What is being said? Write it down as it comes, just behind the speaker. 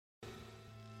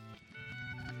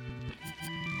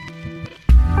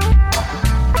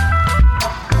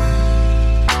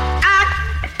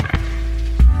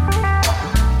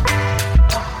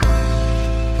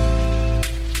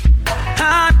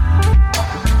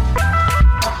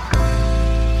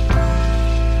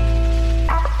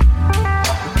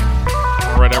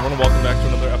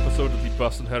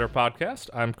Insider Podcast.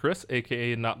 I'm Chris,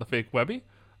 aka Not the Fake Webby.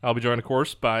 I'll be joined, of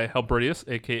course, by Helbridius,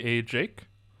 aka Jake.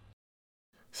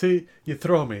 See, you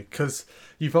throw me, because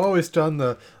you've always done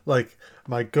the,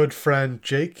 my good friend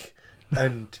Jake,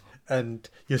 and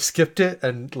you skipped it,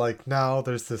 and, now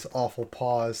there's this awful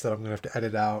pause that I'm going to have to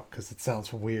edit out, because it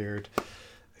sounds weird.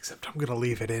 Except I'm going to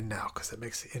leave it in now, because it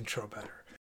makes the intro better.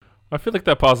 I feel like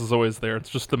that pause is always there.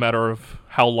 It's just a matter of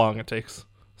how long it takes.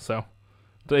 So,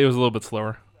 today was a little bit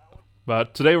slower.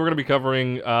 But today we're going to be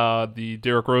covering the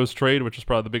Derrick Rose trade, which is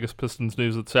probably the biggest Pistons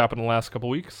news that's happened in the last couple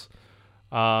weeks.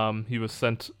 He was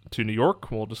sent to New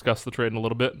York. We'll discuss the trade in a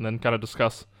little bit and then kind of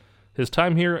discuss his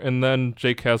time here. And then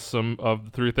Jake has some of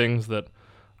the three things that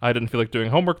I didn't feel like doing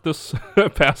homework this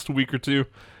past week or two,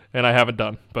 and I haven't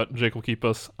done. But Jake will keep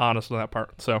us honest on that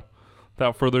part. So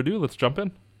without further ado, let's jump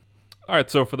in. All right,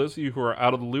 so for those of you who are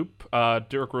out of the loop,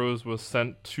 Derrick Rose was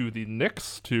sent to the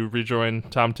Knicks to rejoin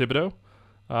Tom Thibodeau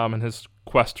in his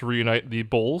quest to reunite the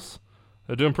Bulls.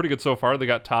 They're doing pretty good so far. They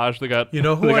got Taj, they got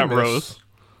Rose.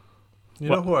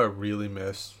 Know who I really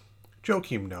miss?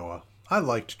 Joakim Noah. I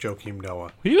liked Joakim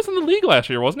Noah. He was in the league last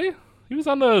year, wasn't he? He was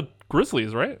on the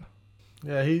Grizzlies, right?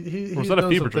 Yeah, he's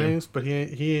done some things, but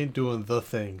he ain't doing the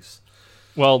things.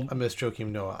 Well, I miss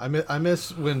Joakim Noah. I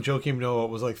miss when Joakim Noah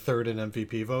was third in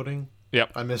MVP voting.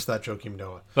 Yep. I miss that Joakim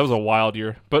Noah. That was a wild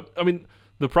year. But, I mean,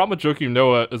 the problem with Joakim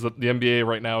Noah is that the NBA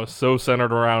right now is so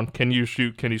centered around can you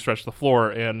shoot, can you stretch the floor,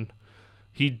 and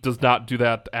he does not do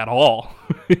that at all.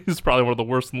 He's probably one of the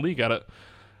worst in the league at it.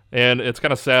 And it's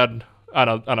kind of sad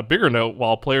on a bigger note,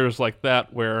 while players like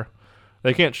that, where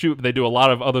they can't shoot, but they do a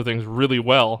lot of other things really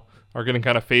well, are getting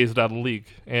kind of phased out of the league.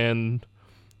 And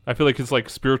I feel like his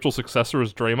spiritual successor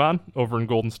is Draymond over in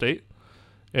Golden State.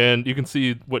 And you can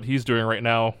see what he's doing right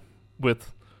now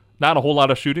with not a whole lot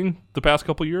of shooting the past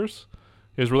couple years.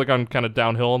 He's really gone kind of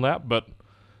downhill on that, but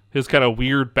his kind of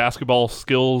weird basketball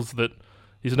skills that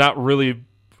he's not really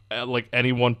at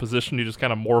any one position. He just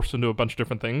kind of morphs into a bunch of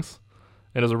different things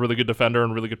and is a really good defender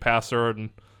and really good passer and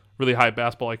really high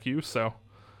basketball IQ. So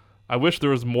I wish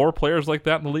there was more players like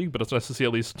that in the league, but it's nice to see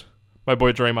at least my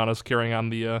boy Draymond is carrying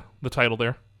on the title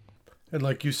there. And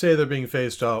like you say, they're being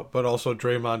phased out, but also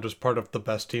Draymond was part of the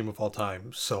best team of all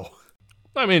time, so...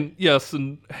 I mean, yes,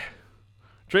 and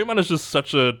Draymond is just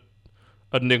such a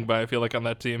enigma, I feel like, on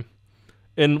that team.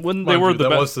 And when they were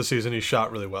that was the season he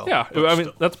shot really well. Yeah, I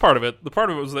mean, that's part of it. The part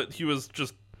of it was that he was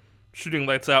just shooting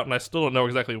lights out, and I still don't know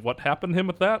exactly what happened to him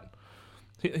with that.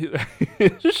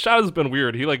 His shot has been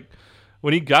weird.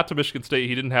 When he got to Michigan State,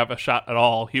 he didn't have a shot at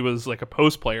all. He was like a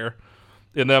post player.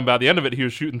 And then by the end of it, he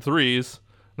was shooting threes.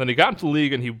 Then he got into the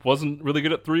league, and he wasn't really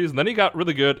good at threes. And then he got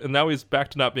really good, and now he's back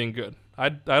to not being good. I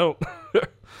don't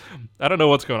I don't know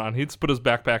what's going on. He'd put his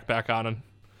backpack back on and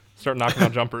start knocking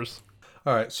down jumpers.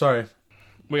 All right, sorry.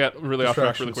 We got really off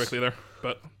track really quickly there.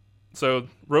 But so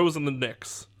Rose and the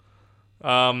Knicks.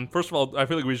 First of all, I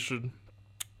feel like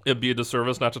it'd be a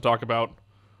disservice not to talk about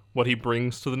what he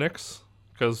brings to the Knicks,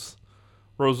 because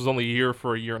Rose was only here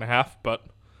for a year and a half, but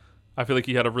I feel like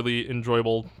he had a really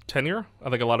enjoyable tenure. I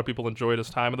think a lot of people enjoyed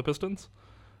his time at the Pistons.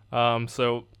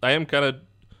 So I am kind of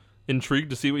intrigued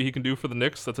to see what he can do for the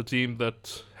Knicks. That's a team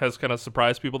that has kind of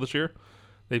surprised people this year.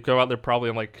 They've come out, they're probably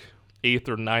in 8th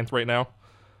or 9th right now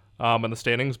in the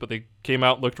standings, but they came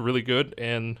out, looked really good,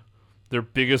 and their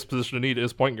biggest position to need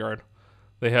is point guard.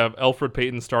 They have Elfrid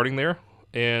Payton starting there,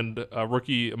 and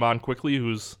rookie Iman Quickly,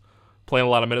 who's playing a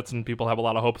lot of minutes, and people have a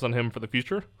lot of hopes on him for the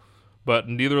future. But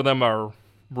neither of them are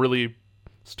really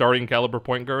starting caliber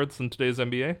point guards in today's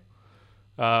NBA.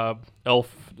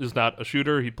 Elf is not a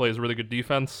shooter. He plays really good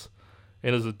defense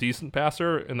and is a decent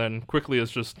passer. And then Quickly is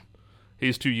just,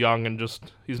 he's too young and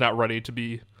he's not ready to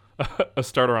be a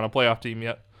starter on a playoff team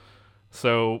yet.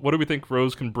 So what do we think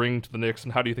Rose can bring to the Knicks,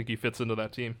 and how do you think he fits into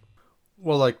that team?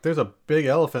 Well, there's a big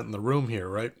elephant in the room here,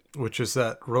 right? Which is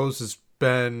that Rose has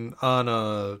been on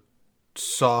a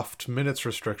soft minutes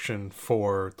restriction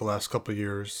for the last couple of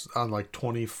years, on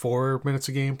 24 minutes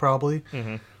a game probably.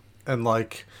 Mm-hmm.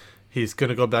 And he's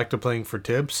gonna go back to playing for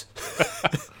Tibbs.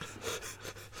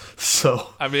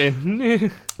 So I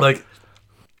mean,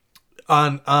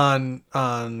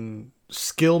 on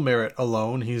skill merit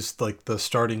alone, he's the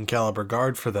starting caliber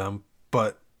guard for them.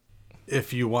 But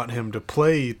if you want him to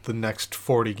play the next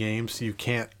 40 games, you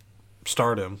can't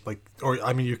start him.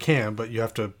 You can, but you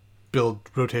have to build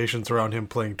rotations around him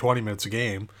playing 20 minutes a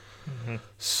game. Mm-hmm.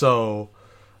 So,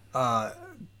 a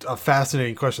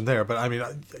fascinating question there. But, I mean,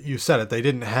 you said it. They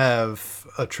didn't have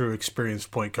a true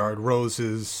experienced point guard. Rose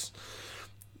is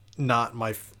not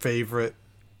my favorite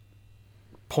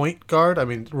point guard. I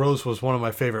mean, Rose was one of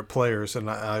my favorite players, and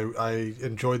I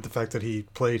enjoyed the fact that he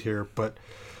played here. But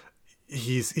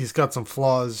he's got some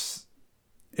flaws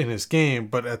in his game,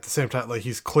 but at the same time, like,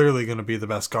 he's clearly going to be the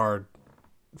best guard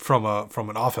from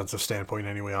an offensive standpoint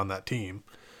anyway on that team.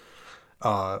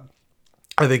 I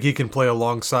think he can play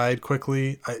alongside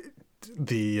quickly.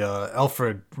 The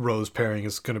Alfred Rose pairing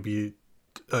is going to be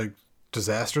a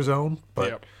disaster zone,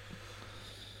 but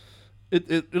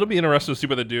it'll be interesting to see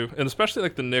what they do, and especially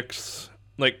like the Knicks,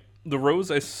 like the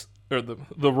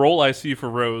role I see for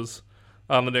Rose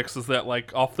on the Knicks is that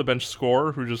like off the bench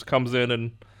scorer who just comes in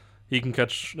and he can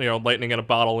catch lightning in a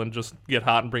bottle and just get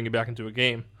hot and bring you back into a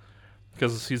game,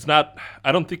 because he's not.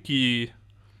 I don't think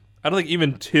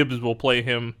even Tibbs will play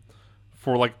him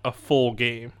for like a full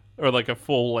game or like a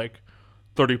full like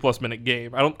 30+ minute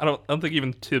game. I don't think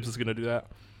even Tibbs is going to do that.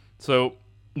 So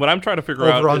what I'm trying to figure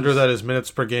out over under that his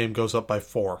minutes per game goes up by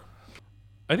 4.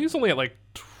 I think he's only at like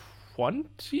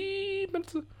 20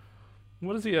 minutes.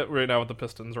 What is he at right now with the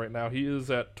Pistons? Right now he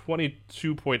is at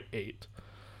 22.8.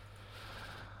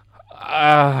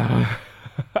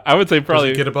 I would say probably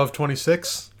Does he get above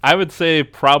 26. I would say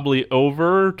probably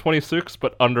over 26,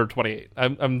 but under 28.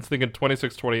 I'm thinking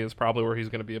 26-20 is probably where he's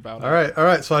going to be about. All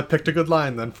right. So I picked a good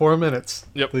line then. 4 minutes.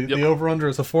 Yep. The over under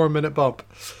is a 4-minute bump.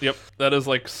 Yep. That is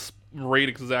like right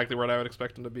exactly what I would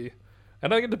expect him to be.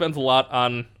 And I think it depends a lot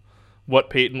on what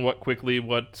Peyton, what Quickly,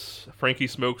 what Frankie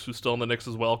Smokes, who's still in the Knicks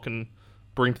as well, can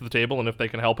bring to the table and if they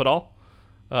can help at all.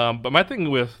 But my thing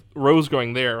with Rose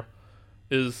going there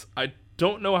is I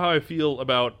don't know how I feel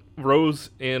about Rose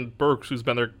and Burks, who's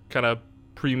been their kind of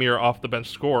premier off-the-bench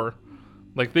scorer.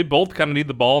 Like, they both kind of need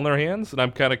the ball in their hands, and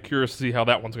I'm kind of curious to see how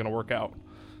that one's going to work out.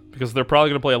 Because they're probably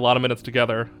going to play a lot of minutes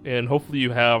together, and hopefully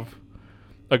you have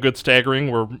a good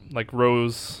staggering where, like,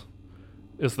 Rose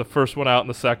is the first one out in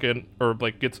the second, or,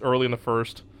 like, gets early in the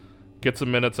first, gets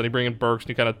some minutes, and you bring in Burks, and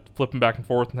you kind of flip him back and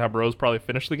forth and have Rose probably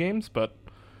finish the games. But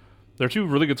they're two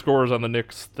really good scorers on the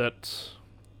Knicks that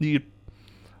need...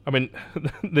 I mean,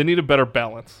 they need a better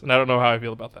balance, and I don't know how I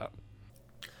feel about that.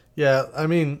 Yeah, I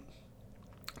mean,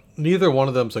 neither one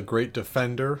of them's a great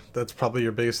defender. That's probably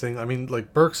your biggest thing. I mean,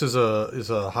 like, Burks is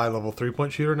a high-level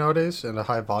three-point shooter nowadays and a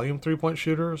high-volume three-point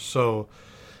shooter, so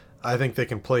I think they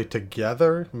can play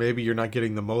together. Maybe you're not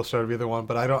getting the most out of either one,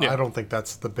 but I don't think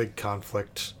that's the big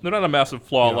conflict. They're not a massive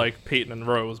flaw like Peyton and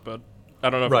Rose, but I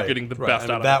don't know if you're getting the best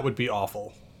out of it. That would be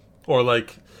awful. Or,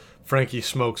 like, Frankie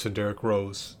Smokes and Derrick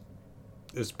Rose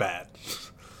is bad.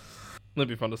 That'd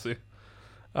be fun to see.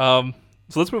 So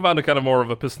let's move on to kind of more of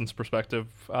a Pistons perspective.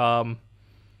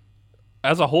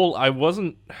 As a whole,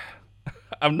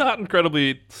 I'm not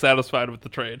incredibly satisfied with the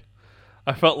trade.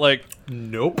 I felt like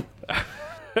nope.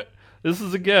 This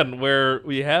is again where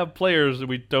we have players and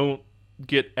we don't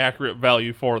get accurate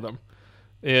value for them.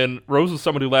 And Rose is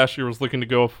someone who last year was looking to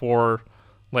go for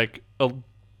like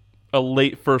a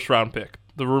late first round pick.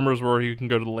 The rumors were he can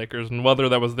go to the Lakers, and whether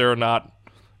that was there or not,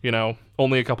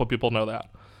 only a couple people know that.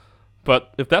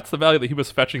 But if that's the value that he was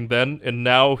fetching then, and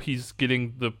now he's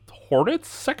getting the Hornets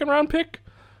second round pick,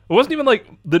 it wasn't even like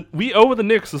we owe the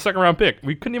Knicks the second round pick.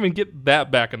 We couldn't even get that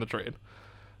back in the trade.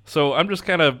 So I'm just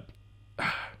kind of,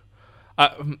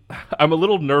 I'm a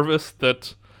little nervous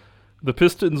that the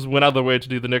Pistons went out of their way to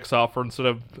do the Knicks offer instead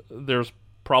of there's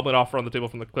probably an offer on the table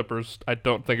from the Clippers. I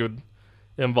don't think it would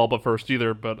involve a first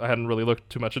either, but I hadn't really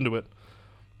looked too much into it.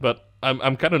 But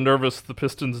I'm kind of nervous the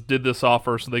Pistons did this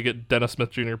offer so they get Dennis Smith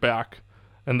Jr. back.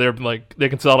 And they're like, they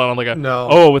can sell it on like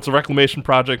it's a reclamation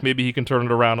project. Maybe he can turn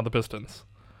it around on the Pistons.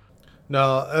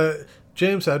 No,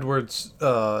 James Edwards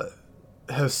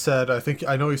has said,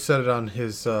 I know he said it on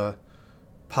his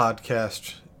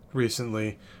podcast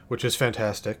recently, which is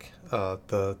fantastic.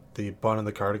 The Bun and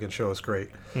the Cardigan show is great.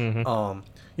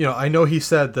 Mm-hmm. I know he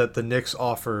said that the Knicks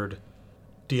offered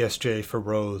DSJ for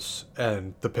Rose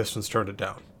and the Pistons turned it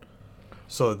down.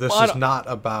 So this is not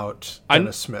about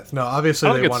Dennis Smith. No, obviously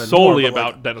I don't they think wanted it's solely more,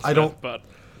 about Dennis Smith.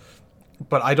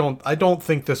 But I don't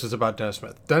think this is about Dennis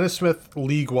Smith. Dennis Smith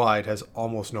league wide has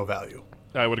almost no value.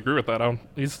 I would agree with that.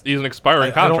 He's an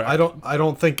expiring contract. I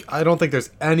don't think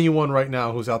there's anyone right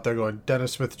now who's out there going,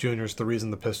 Dennis Smith Jr. is the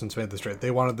reason the Pistons made this trade.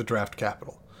 They wanted the draft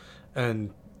capital,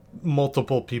 and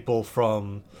multiple people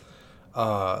from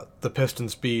the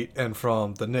Pistons beat and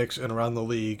from the Knicks and around the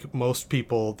league, most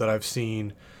people that I've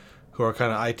seen who are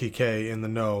kind of ITK in the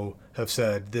know have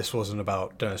said this wasn't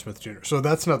about Dennis Smith Jr. So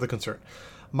that's not the concern.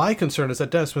 My concern is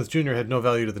that Dennis Smith Jr. had no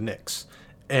value to the Knicks.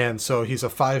 And so he's a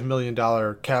 $5 million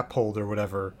cap hold or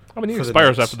whatever. I mean, he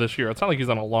expires after this year. It's not like he's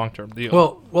on a long-term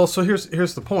deal. Well, so here's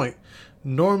the point.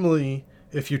 Normally,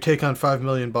 if you take on $5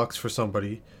 million for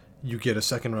somebody, you get a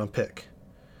second-round pick.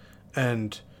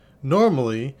 And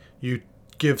normally, you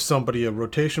give somebody a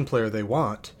rotation player they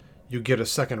want, you get a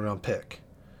second-round pick.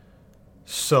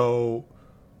 So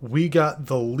we got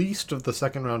the least of the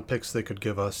second round picks they could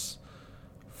give us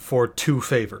for 2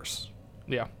 favors.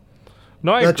 Yeah.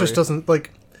 No, I agree. That just doesn't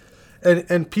like,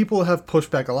 and people have pushed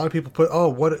back. A lot of people put, oh,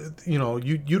 what, you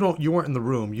weren't in the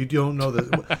room. You don't know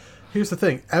that. Here's the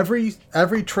thing.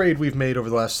 Every trade we've made over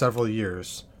the last several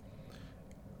years,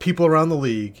 people around the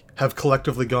league have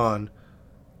collectively gone,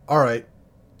 all right,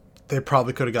 they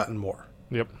probably could have gotten more.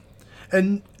 Yep.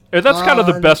 And that's kind of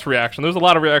the best reaction. There's a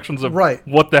lot of reactions of, right,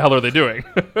 what the hell are they doing?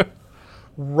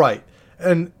 Right.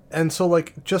 And so,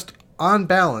 like, just on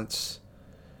balance,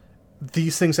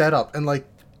 these things add up. And, like,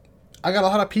 I got a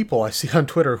lot of people I see on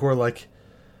Twitter who are like,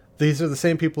 these are the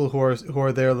same people who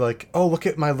are there like, oh, look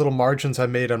at my little margins I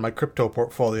made on my crypto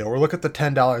portfolio, or look at the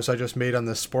 $10 I just made on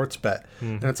this sports bet.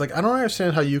 And it's like, I don't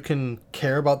understand how you can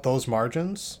care about those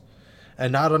margins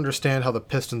and not understand how the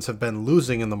Pistons have been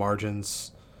losing in the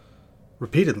margins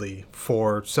repeatedly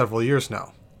for several years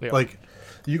now. Yeah. Like,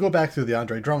 you go back through the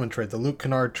Andre Drummond trade, the Luke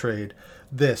Kennard trade,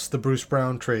 the Bruce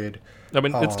Brown trade. I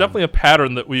mean, it's definitely a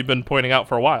pattern that we've been pointing out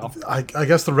for a while. I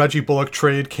guess the Reggie Bullock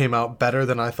trade came out better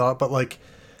than I thought, but, like,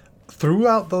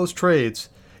 throughout those trades,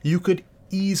 you could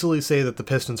easily say that the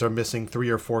Pistons are missing 3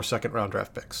 or 4 second-round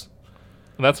draft picks.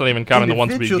 And that's not even counting the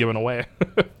ones to be given away.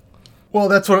 Well,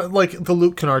 that's what, like, the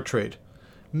Luke Kennard trade.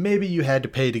 Maybe you had to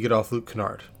pay to get off Luke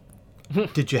Kennard.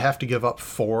 Did you have to give up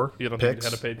 4 you don't picks? Think you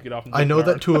had to pay to get off Luke I know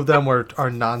Kennard. that 2 of them are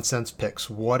nonsense picks.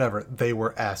 Whatever. They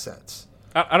were assets.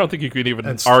 I don't think you could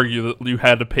even argue that you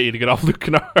had to pay to get off Luke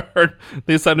Kennard.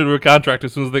 They signed into a contract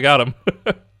as soon as they got him.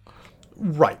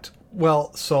 Right.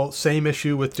 Well, so same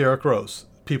issue with Derrick Rose.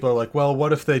 People are like, well,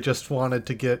 what if they just wanted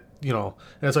to get, and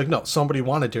it's like, no, somebody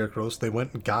wanted Derrick Rose. They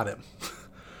went and got him.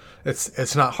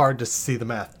 It's not hard to see the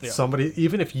math. Yeah. Somebody,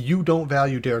 even if you don't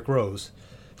value Derrick Rose,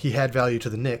 he had value to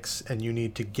the Knicks, and you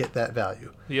need to get that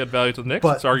value. He had value to the Knicks.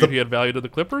 It's argued he had value to the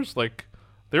Clippers. Like,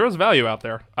 there was value out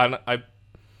there.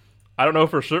 I don't know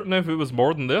for certain if it was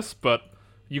more than this, but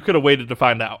you could have waited to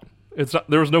find out. It's not.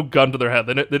 There was no gun to their head.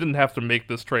 They didn't have to make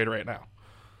this trade right now,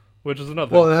 which is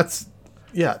another. Well,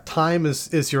 time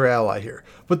is your ally here.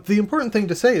 But the important thing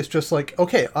to say is just like,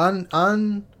 okay,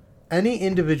 on any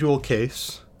individual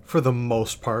case, for the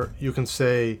most part, you can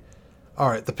say, all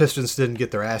right, the Pistons didn't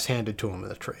get their ass handed to them in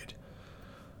the trade,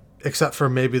 except for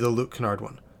maybe the Luke Kennard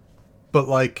one. But,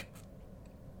 like,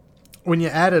 when you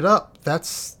add it up,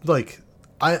 that's like,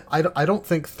 I don't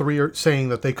think saying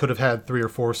that they could have had 3 or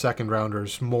 4 second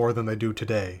rounders more than they do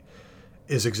today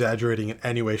is exaggerating in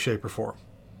any way, shape, or form.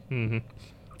 Mm-hmm.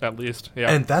 At least,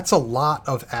 yeah. And that's a lot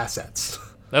of assets.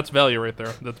 That's value right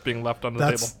there. That's being left on the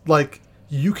table. That's like,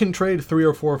 you can trade 3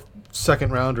 or 4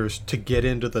 second rounders to get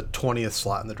into the 20th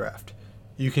slot in the draft.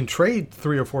 You can trade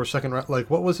 3 or 4 second round.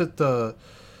 Like, what was it?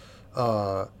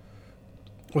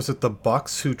 Was it the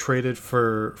Bucks who traded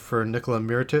for Nikola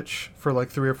Mirotic for like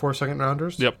 3 or 4 second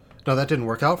rounders? Yep. No, that didn't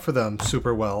work out for them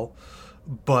super well,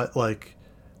 but like,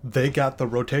 they got the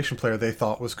rotation player they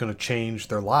thought was going to change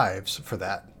their lives for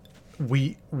that.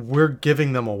 We're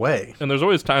giving them away. And there's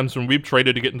always times when we've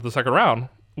traded to get into the second round.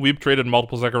 We've traded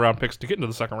multiple second round picks to get into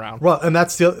the second round. Well, and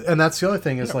that's the other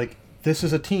thing is, like, this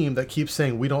is a team that keeps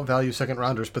saying we don't value second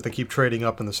rounders, but they keep trading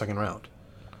up in the second round.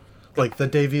 Like the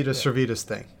Davidas Servitas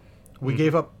thing. We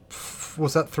gave up,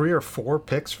 was that 3 or 4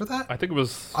 picks for that? I think it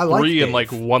was 3 and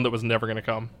like 1 that was never going to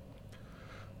come.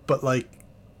 But, like,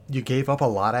 you gave up a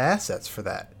lot of assets for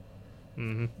that.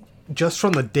 Mm-hmm. Just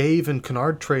from the Dave and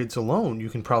Kennard trades alone, you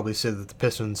can probably say that the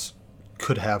Pistons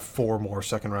could have 4 more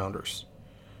second rounders.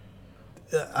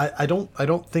 I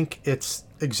don't think it's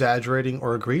exaggerating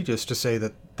or egregious to say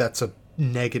that that's a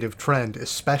negative trend,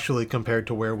 especially compared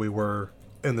to where we were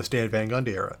in the Stan Van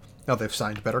Gundy era. Now, they've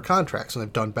signed better contracts, and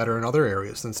they've done better in other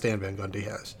areas than Stan Van Gundy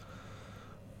has.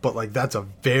 But, like, that's a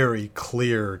very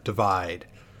clear divide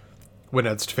when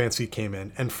Ed Stefanski came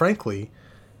in. And frankly,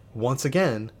 once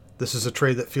again, this is a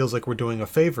trade that feels like we're doing a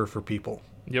favor for people.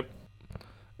 Yep.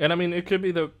 And, I mean, it could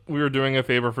be that we were doing a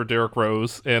favor for Derrick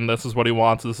Rose, and this is what he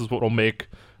wants, this is what will make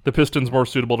the Pistons more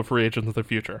suitable to free agents in the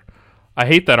future. I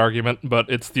hate that argument, but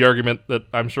it's the argument that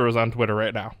I'm sure is on Twitter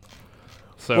right now.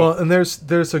 So. Well, and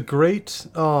there's a great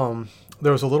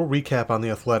there was a little recap on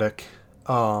The Athletic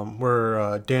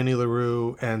where Danny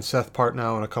LaRue and Seth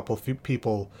Partnow and a couple of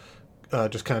people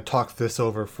just kind of talked this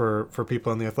over for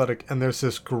people on The Athletic, and there's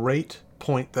this great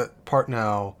point that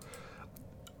Partnow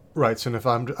writes, and if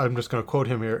I'm just going to quote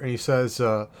him here, and he says,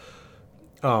 I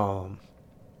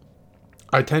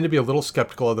tend to be a little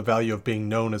skeptical of the value of being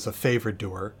known as a favor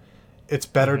doer. It's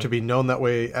better to be known that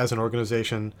way as an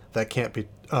organization that can't be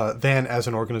than as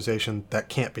an organization that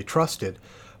can't be trusted.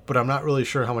 But I'm not really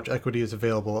sure how much equity is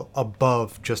available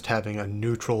above just having a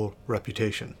neutral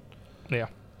reputation. Yeah.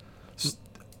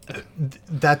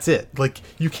 That's it. Like,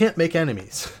 you can't make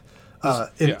enemies.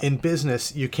 In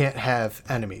business, you can't have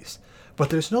enemies. But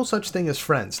there's no such thing as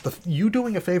friends. You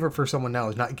doing a favor for someone now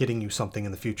is not getting you something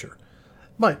in the future.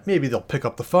 Maybe they'll pick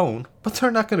up the phone, but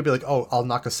they're not going to be like, oh, I'll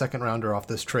knock a second rounder off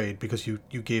this trade because you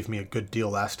gave me a good deal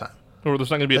last time. Or there's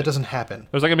not going to be that doesn't happen.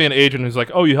 There's not going to be an agent who's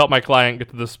like, oh, you helped my client get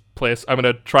to this place. I'm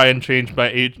going to try and change my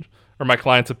agent or my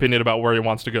client's opinion about where he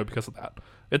wants to go because of that.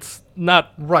 It's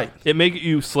not right. It may get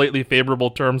you slightly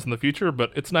favorable terms in the future,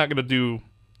 but it's not going to do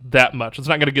that much. It's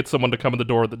not going to get someone to come in the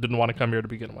door that didn't want to come here to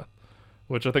begin with,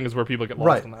 which I think is where people get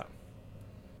lost in that.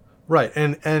 Right,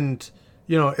 and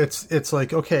you know, it's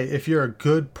like, okay, if you're a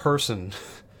good person,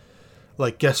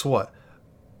 like, guess what?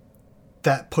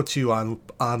 That puts you on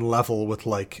level with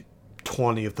like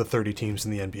 20 of the 30 teams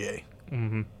in the NBA.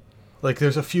 Mm-hmm. Like,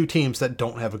 there's a few teams that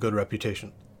don't have a good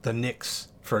reputation. The Knicks,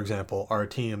 for example, are a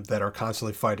team that are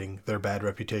constantly fighting their bad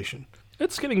reputation.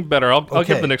 It's getting better. I'll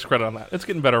give the Knicks credit on that. It's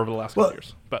getting better over the last couple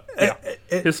years. But yeah,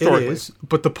 historically. It is,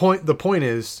 but the point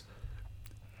is,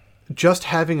 just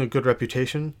having a good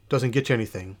reputation doesn't get you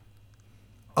anything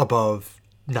above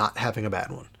not having a bad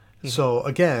one. Mm-hmm. So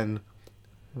again,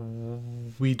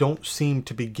 we don't seem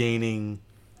to be gaining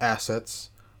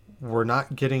assets. We're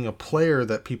not getting a player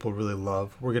that people really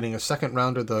love. We're getting a second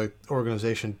rounder the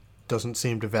organization doesn't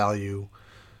seem to value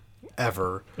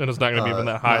ever. And it's not going to be even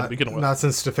that high to begin with. Not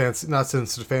since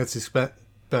Stefanski's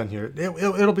been here.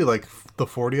 It'll be like the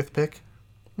 40th pick.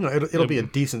 You know, it'll be a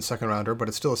decent second rounder, but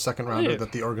it's still a second rounder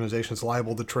that the organization's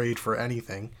liable to trade for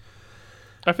anything.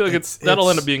 I feel like that'll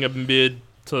end up being a mid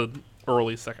to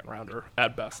early second rounder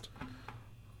at best.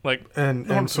 Like,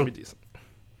 and so be decent.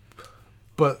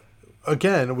 But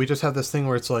again, we just have this thing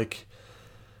where it's like,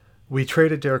 we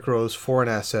traded Derrick Rose for an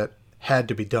asset, had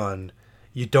to be done.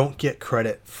 You don't get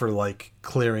credit for like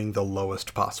clearing the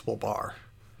lowest possible bar.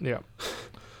 Yeah.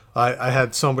 I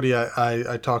had somebody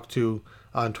I talked to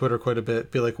on Twitter quite a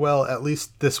bit be like, well, at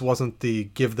least this wasn't the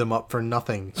give them up for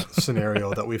nothing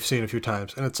scenario that we've seen a few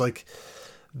times. And it's like,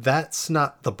 that's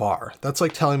not the bar. That's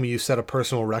like telling me you set a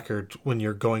personal record when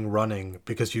you're going running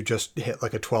because you just hit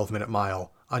like a 12-minute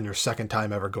mile on your second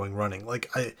time ever going running.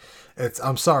 Like,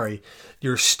 I'm sorry,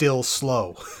 you're still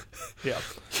slow. Yeah.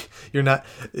 You're not,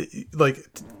 like,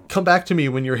 come back to me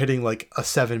when you're hitting like a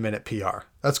 7-minute PR.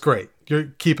 That's great.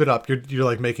 Keep it up. You're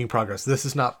like making progress. This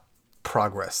is not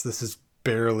progress. This is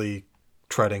barely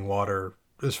treading water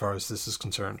as far as this is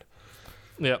concerned.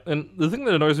 Yeah, and the thing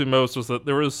that annoys me most was that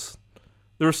there was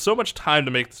so much time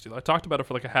to make this deal. I talked about it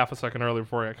for like a half a second earlier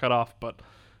before I got cut off, but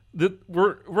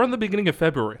we're in the beginning of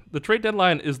February. The trade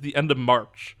deadline is the end of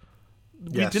March.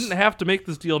 Yes. We didn't have to make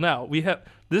this deal now.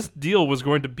 This deal was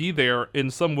going to be there in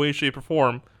some way, shape, or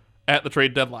form at the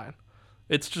trade deadline.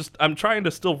 It's just, I'm trying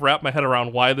to still wrap my head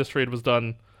around why this trade was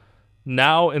done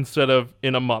now instead of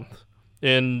in a month.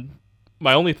 And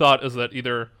my only thought is that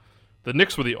either the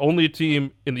Knicks were the only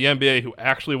team in the NBA who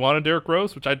actually wanted Derrick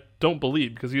Rose, which I don't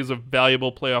believe because he is a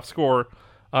valuable playoff scorer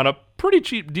on a pretty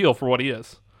cheap deal for what he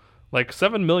is. Like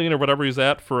 $7 million or whatever he's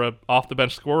at for a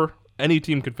off-the-bench scorer, any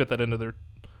team could fit that into their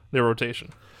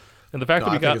rotation. And the fact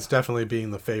that I think it's definitely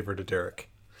being the favor to Derrick.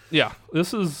 Yeah,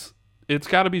 it's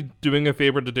got to be doing a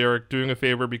favor to Derrick, doing a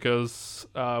favor because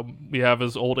we have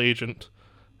his old agent,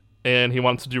 and he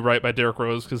wants to do right by Derrick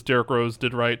Rose because Derrick Rose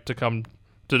did right to come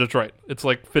to Detroit. It's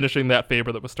like finishing that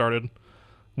favor that was started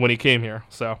when he came here.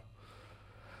 So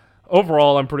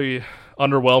overall, I'm pretty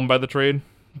underwhelmed by the trade,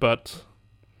 but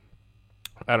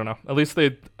I don't know. At least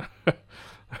they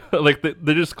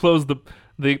they just closed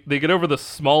they get over the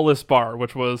smallest bar,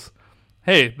 which was,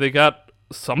 hey, they got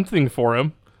something for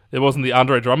him. It wasn't the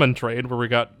Andre Drummond trade where we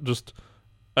got just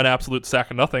an absolute sack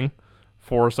of nothing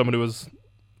for someone who was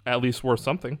at least worth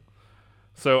something.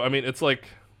 So, I mean, it's like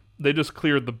they just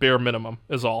cleared the bare minimum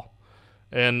is all.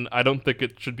 And I don't think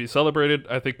it should be celebrated.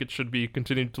 I think it should be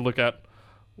continued to look at,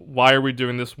 why are we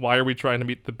doing this? Why are we trying to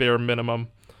meet the bare minimum?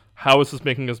 How is this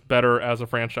making us better as a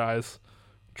franchise?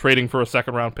 Trading for a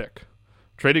second-round pick.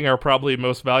 Trading our probably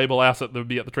most valuable asset that would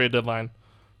be at the trade deadline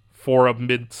for a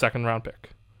mid-second round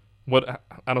pick.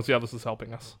 I don't see how this is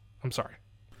helping us. I'm sorry.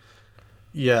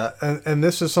 Yeah, and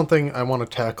this is something I want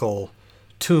to tackle.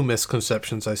 Two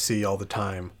misconceptions I see all the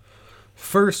time.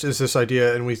 First is this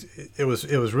idea, and it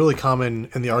was really common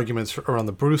in the arguments around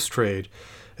the Bruce trade,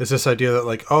 is this idea that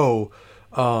like,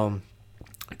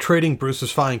 trading Bruce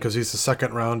is fine because he's a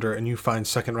second rounder, and you find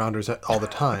second rounders all the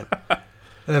time.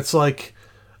 And it's like,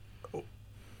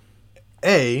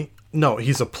 no,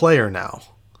 he's a player now.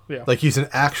 Yeah. Like, he's an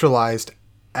actualized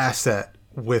asset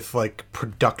with like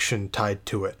production tied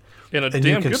to it. And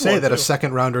you can say that a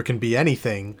second rounder can be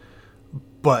anything,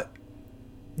 but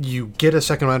you get a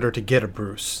second rounder to get a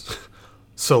Bruce.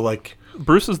 So like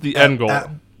Bruce is the end goal.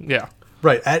 Yeah.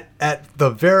 Right. At the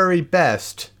very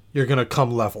best, you're going to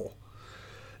come level.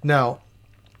 Now,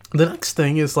 the next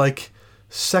thing is like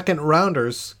second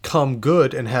rounders come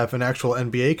good and have an actual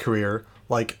NBA career.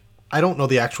 Like, I don't know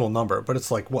the actual number, but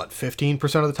it's like, what, 15%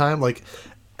 of the time? Like,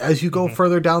 as you go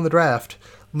further down the draft,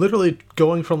 literally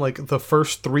going from like the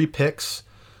first 3 picks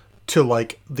to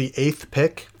like the 8th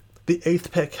pick, the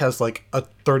 8th pick has like a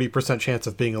 30% chance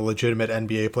of being a legitimate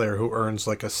NBA player who earns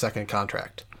like a second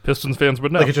contract. Pistons fans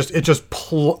would know. Like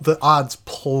the odds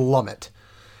plummet.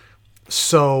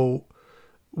 So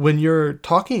when you're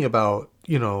talking about,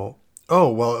 oh,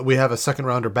 well, we have a second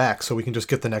rounder back, so we can just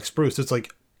get the next Bruce. It's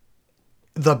like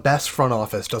the best front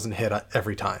office doesn't hit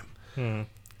every time.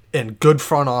 And good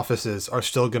front offices are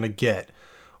still going to get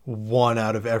 1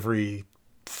 out of every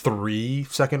 3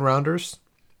 second rounders.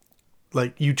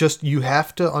 Like you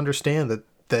have to understand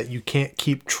that you can't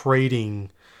keep trading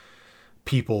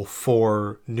people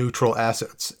for neutral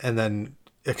assets and then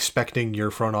expecting your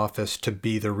front office to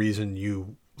be the reason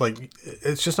you like.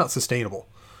 It's just not sustainable.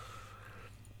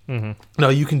 Now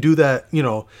you can do that,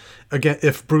 again,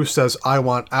 if Bruce says I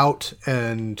want out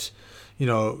and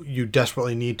you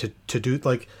desperately need to do,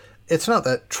 like, it's not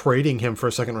that trading him for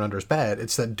a second rounder is bad.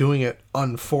 It's that doing it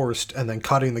unforced and then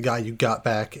cutting the guy you got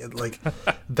back, like,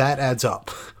 that adds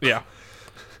up. Yeah.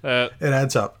 It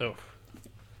adds up. Oh.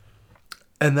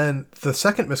 And then the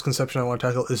second misconception I want to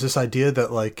tackle is this idea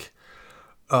that, like,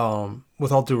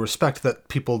 with all due respect, that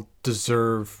people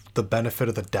deserve the benefit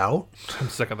of the doubt. I'm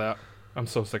sick of that. I'm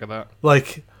so sick of that.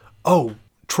 Like, oh,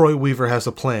 Troy Weaver has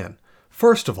a plan.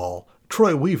 First of all,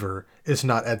 Troy Weaver is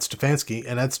not Ed Stefanski,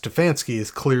 and Ed Stefanski is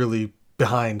clearly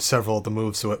behind several of the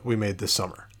moves that we made this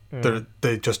summer.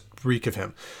 They just reek of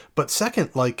him. But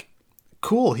second, like,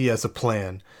 cool, he has a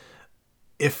plan.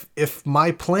 If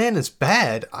my plan is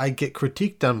bad, I get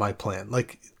critiqued on my plan.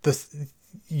 Like,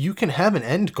 you can have an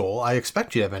end goal. I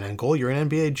expect you to have an end goal. You're an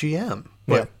NBA GM.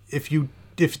 But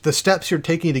if the steps you're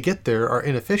taking to get there are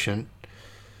inefficient,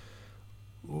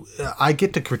 I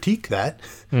get to critique that.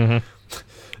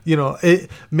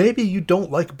 Maybe you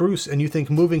don't like Bruce and you think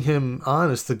moving him on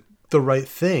is the right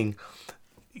thing.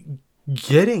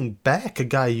 Getting back a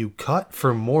guy you cut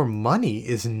for more money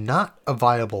is not a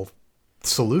viable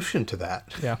solution to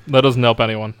that. Yeah, that doesn't help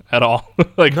anyone at all.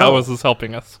 Like, no. How is this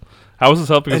helping us? How is this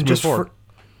helping us move forward?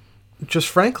 Just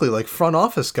frankly, like, front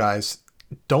office guys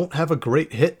don't have a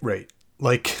great hit rate.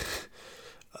 Like,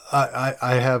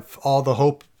 I have all the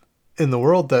hope in the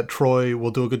world that Troy will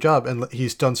do a good job, and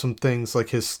he's done some things like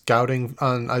his scouting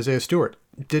on Isaiah Stewart.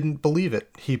 Didn't believe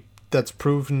it. That's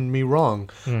proven me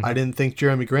wrong. I didn't think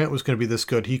Jeremy Grant was going to be this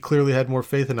good. He clearly had more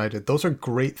faith than I did. Those are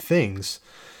great things,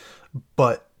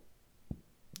 but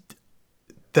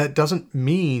that doesn't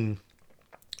mean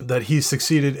that he's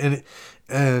succeeded in it.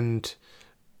 And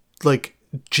like,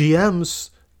 GMs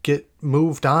get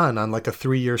moved on like a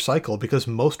 3-year cycle because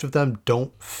most of them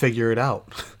don't figure it out.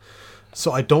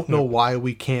 So I don't know why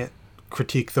we can't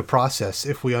critique the process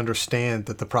if we understand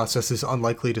that the process is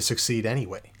unlikely to succeed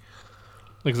anyway.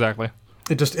 Exactly.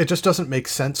 It just doesn't make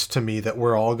sense to me that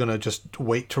we're all going to just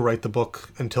wait to write the book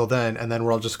until then, and then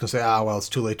we're all just going to say, well, it's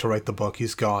too late to write the book.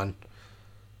 He's gone.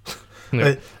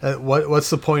 Yeah. What's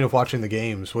the point of watching the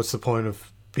games? What's the point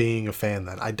of being a fan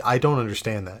then? I don't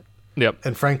understand that. Yep.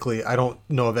 And frankly, I don't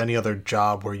know of any other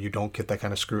job where you don't get that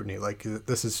kind of scrutiny. Like,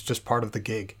 this is just part of the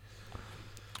gig.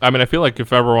 I mean, I feel like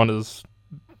if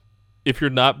you're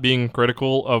not being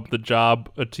critical of the job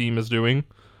a team is doing,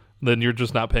 then you're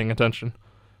just not paying attention.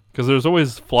 Because there's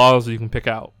always flaws you can pick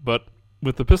out. But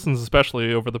with the Pistons,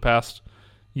 especially over the past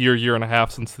year and a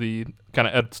half since the kind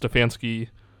of Ed Stefanski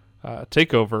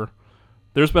takeover,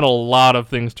 there's been a lot of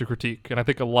things to critique. And I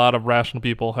think a lot of rational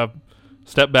people have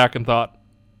stepped back and thought,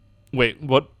 wait,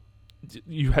 what?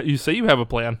 You say you have a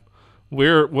plan. What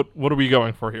are we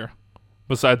going for here?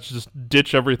 Besides just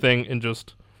ditch everything and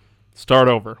just start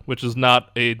over, which is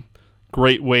not a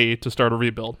great way to start a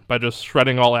rebuild, by just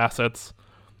shredding all assets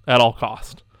at all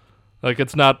cost. Like,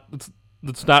 it's not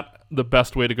the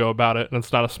best way to go about it, and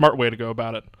it's not a smart way to go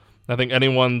about it. I think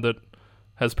anyone that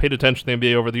has paid attention to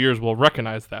the NBA over the years will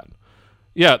recognize that.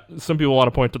 Yeah, some people want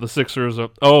to point to the Sixers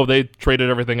of, they traded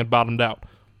everything and bottomed out.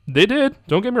 They did.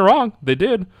 Don't get me wrong. They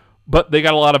did. But they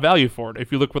got a lot of value for it.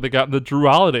 If you look what they got in the Drew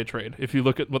Holiday trade, if you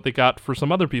look at what they got for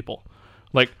some other people,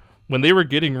 like when they were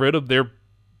getting rid of their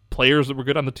players that were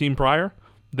good on the team prior,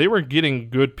 they were getting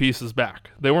good pieces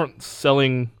back. They weren't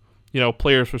selling,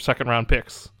 players for second-round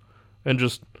picks and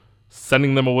just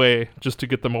sending them away just to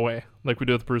get them away, like we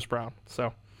did with Bruce Brown.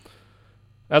 So,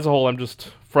 as a whole, I'm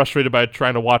just frustrated by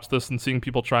trying to watch this and seeing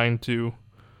people trying to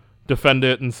defend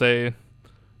it and say,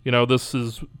 this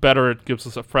is better. It gives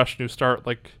us a fresh new start.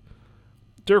 Like,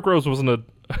 Derrick Rose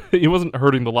he wasn't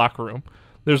hurting the locker room.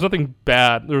 There's nothing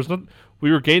bad.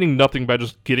 We were gaining nothing by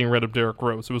just getting rid of Derrick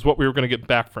Rose. It was what we were going to get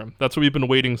back from him. That's what we've been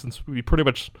waiting since we pretty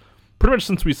much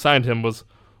since we signed him was,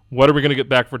 what are we going to get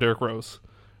back for Derrick Rose?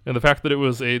 And the fact that it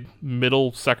was a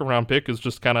middle second round pick is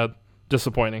just kind of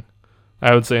disappointing,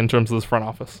 I would say, in terms of this front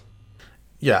office.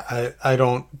 Yeah, I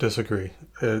don't disagree.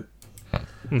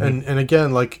 And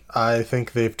again, like, I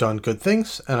think they've done good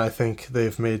things, and I think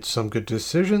they've made some good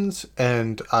decisions,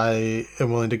 and I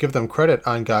am willing to give them credit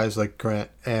on guys like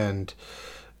Grant, and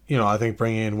I think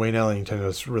bringing in Wayne Ellington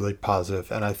is really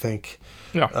positive, and I think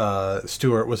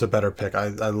Stewart was a better pick. I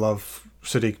love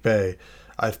Saddiq Bey.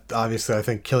 I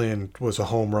think Killian was a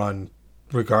home run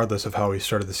regardless of how he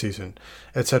started the season,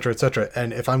 et cetera, et cetera.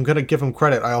 And if I'm going to give him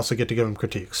credit, I also get to give him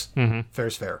critiques.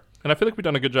 Fair's fair. And I feel like we've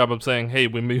done a good job of saying, hey,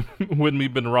 when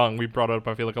we've been wrong, we brought it up,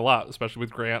 I feel like, a lot, especially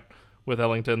with Grant, with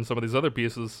Ellington, some of these other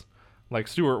pieces, like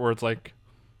Stewart, where it's like,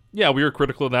 yeah, we were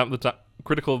critical of that at the time,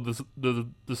 critical of the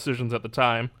decisions at the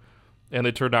time, and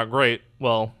they turned out great.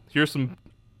 Well, here's some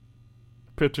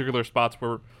particular spots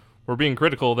where we're being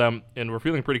critical of them, and we're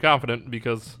feeling pretty confident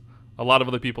because a lot of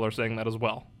other people are saying that as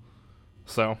well.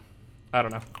 So, I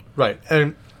don't know. Right.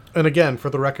 And again, for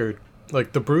the record,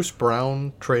 like, the Bruce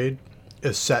Brown trade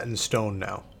is set in stone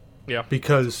now. Yeah.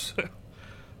 Because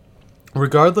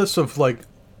regardless of, like,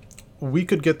 we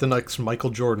could get the next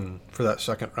Michael Jordan for that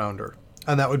second rounder,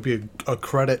 and that would be a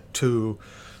credit to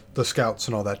the scouts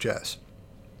and all that jazz.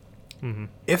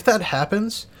 If that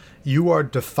happens, you are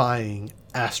defying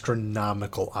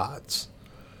astronomical odds.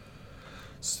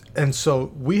 And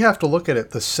so we have to look at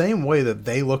it the same way that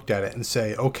they looked at it and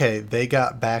say, okay, they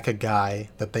got back a guy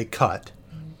that they cut.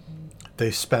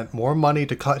 They spent more money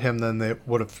to cut him than they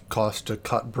would have cost to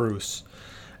cut Bruce.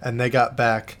 And they got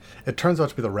back, it turns out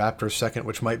to be the Raptors' second,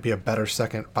 which might be a better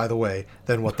second, by the way,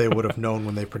 than what they would have known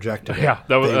when they projected it. Yeah,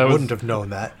 they wouldn't have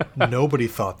known that. Nobody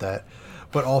thought that.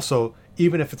 But also,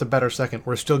 even if it's a better second,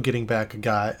 we're still getting back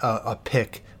a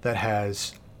pick that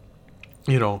has,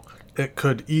 it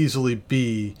could easily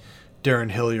be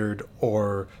Darren Hilliard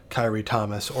or Kyrie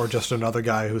Thomas or just another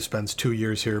guy who spends 2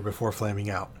 years here before flaming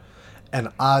out. And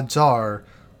odds are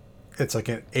it's like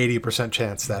an 80%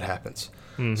 chance that happens.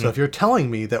 So if you're telling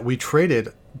me that we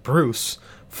traded Bruce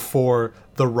for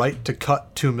the right to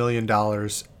cut $2 million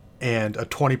and a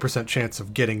 20% chance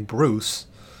of getting Bruce,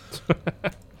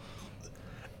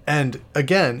 and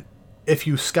again, if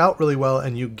you scout really well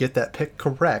and you get that pick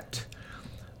correct,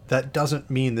 that doesn't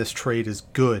mean this trade is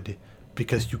good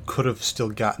because you could have still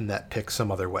gotten that pick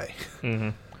some other way.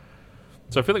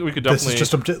 So I feel like we could definitely... This is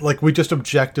just we just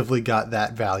objectively got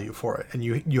that value for it, and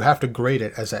you have to grade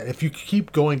it as that. If you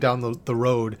keep going down the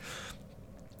road,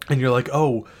 and you're like,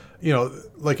 oh,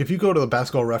 like if you go to the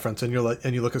Basketball Reference and you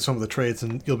look at some of the trades,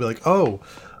 and you'll be like, oh,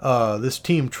 this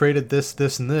team traded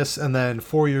this, and this, and then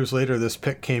 4 years later this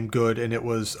pick came good, and it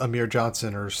was Amir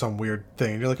Johnson or some weird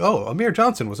thing, and you're like, oh, Amir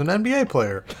Johnson was an NBA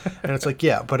player, and it's like,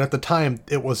 yeah, but at the time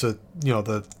it was the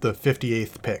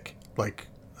 58th pick, like.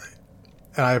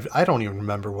 And I don't even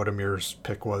remember what Amir's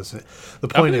pick was. The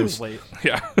point is, late.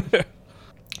 Yeah.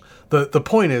 the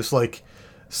point is, like,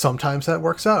 sometimes that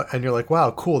works out, and you're like,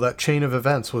 wow, cool, that chain of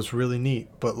events was really neat,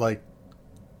 but like,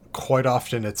 quite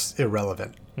often it's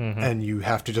irrelevant, and you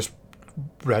have to just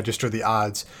register the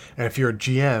odds. And if you're a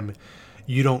GM,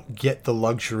 you don't get the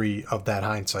luxury of that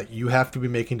hindsight. You have to be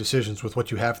making decisions with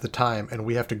what you have at the time, and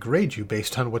we have to grade you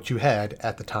based on what you had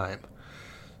at the time.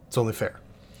 It's only fair.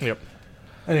 Yep.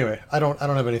 Anyway, I don't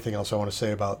have anything else I want to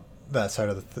say about that side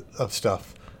of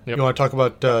stuff. Yep. You want to talk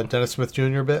about Dennis Smith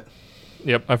Jr. a bit?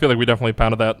 Yep, I feel like we definitely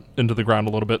pounded that into the ground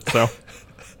a little bit. So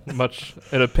much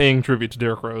in a paying tribute to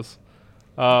Derrick Rose.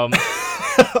 Oh!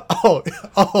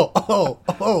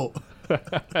 I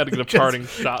had to get a parting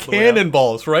shot.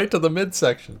 Cannonballs right to the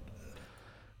midsection.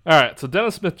 All right, so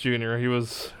Dennis Smith Jr. He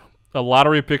was a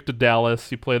lottery pick to Dallas.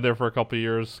 He played there for a couple of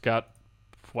years. Got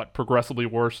progressively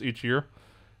worse each year.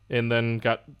 And then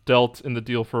got dealt in the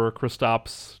deal for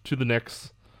Kristaps to the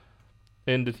Knicks.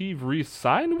 And did he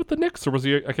re-sign with the Knicks, or was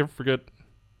he? I can't forget.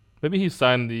 Maybe he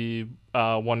signed the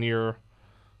 1 year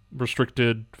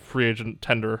restricted free agent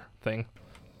tender thing.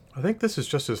 I think this is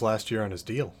just his last year on his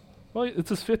deal. Well,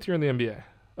 it's his 5th year in the NBA.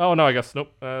 Oh no, I guess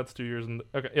nope. It's 2 years.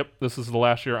 Okay, yep. This is the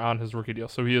last year on his rookie deal.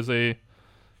 So he is a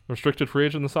restricted free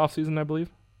agent this offseason, I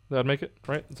believe. That'd make it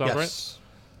right. That sounds right.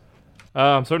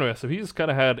 So anyway, so he's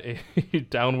kind of had a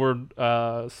downward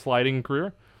sliding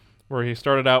career where he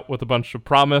started out with a bunch of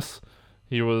promise.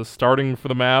 He was starting for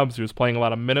the Mavs. He was playing a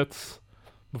lot of minutes.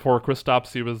 Before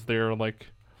Kristaps, he was their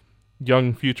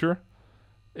young future.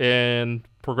 and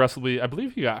progressively, I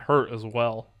believe he got hurt as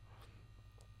well,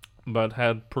 but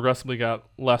had progressively got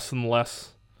less and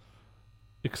less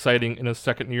exciting in his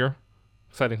second year.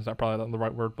 Exciting is not probably the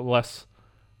right word, but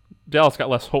Dallas got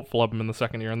less hopeful of him in the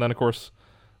second year. And then, of course,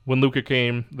 when Luka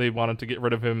came, they wanted to get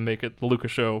rid of him, make it the Luka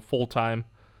show full time,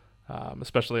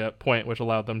 especially at point, which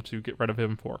allowed them to get rid of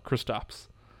him for Kristaps.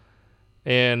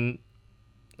 And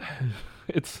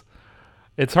it's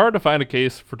hard to find a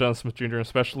case for Dennis Smith Jr.,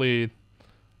 especially,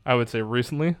 I would say,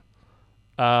 recently.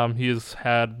 He has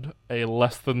had a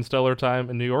less than stellar time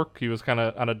in New York. He was kind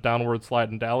of on a downward slide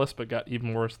in Dallas, but got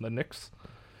even worse in the Knicks,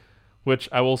 which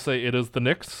I will say it is the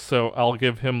Knicks, so I'll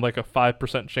give him like a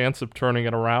 5% chance of turning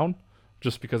it around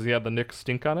just because he had the Knicks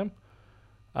stink on him.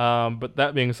 But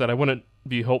that being said, I wouldn't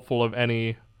be hopeful of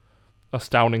any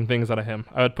astounding things out of him.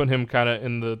 I would put him kind of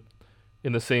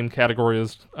in the same category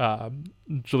as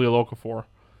Jahlil Okafor,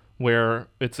 where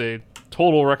it's a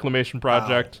total reclamation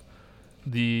project. Wow.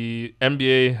 The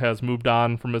NBA has moved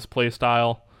on from his play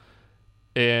style,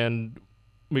 and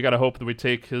we got to hope that we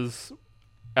take his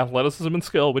athleticism and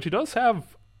skill, which he does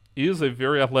have. He is a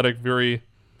very athletic, I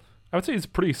would say he's a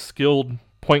pretty skilled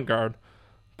point guard,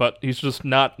 but he's just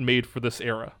not made for this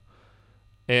era.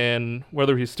 And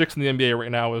whether he sticks in the NBA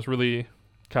right now is really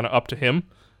kind of up to him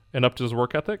and up to his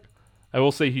work ethic. I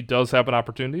will say he does have an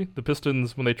opportunity. The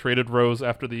Pistons, when they traded Rose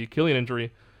after the Killian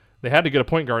injury, they had to get a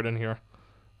point guard in here.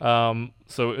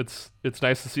 So it's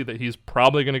nice to see that he's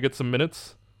probably going to get some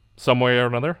minutes some way or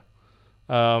another.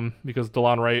 Because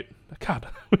DeLon Wright, God,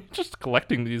 we're just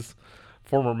collecting these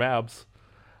former Mavs.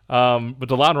 But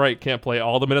DeLon Wright can't play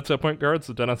all the minutes at point guard,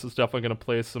 so Dennis is definitely going to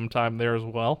play some time there as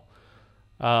well.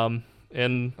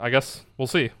 And I guess we'll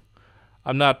see.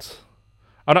 I'm not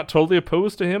totally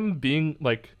opposed to him being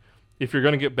like, if you're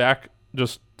going to get back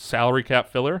just salary cap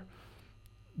filler,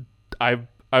 I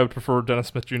would prefer Dennis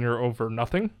Smith Jr. over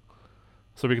nothing.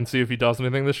 So we can see if he does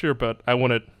anything this year, but I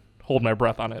wouldn't hold my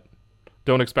breath on it.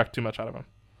 Don't expect too much out of him.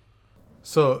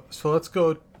 So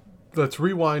let's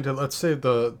rewind and let's save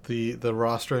the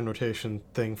roster and rotation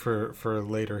thing for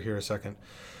later here a second.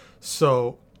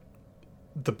 So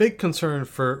the big concern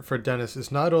for Dennis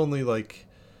is not only like,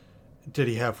 did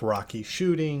he have rocky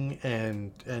shooting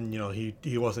and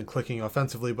he wasn't clicking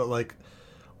offensively, but like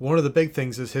one of the big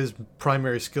things is his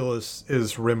primary skill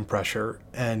is rim pressure,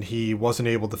 and he wasn't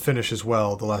able to finish as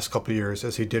well the last couple of years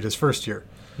as he did his first year.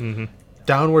 Mm-hmm.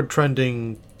 Downward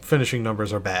trending finishing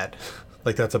numbers are bad.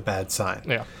 Like, that's a bad sign.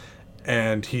 Yeah.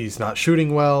 And he's not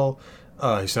shooting well.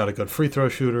 He's not a good free throw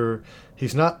shooter.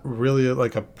 He's not really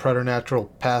like a preternatural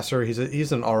passer.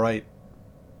 He's an all right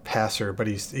passer, but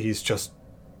he's just,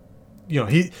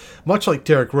 he, much like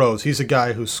Derrick Rose, he's a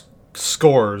guy who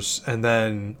scores, and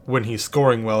then when he's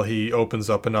scoring well, he opens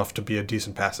up enough to be a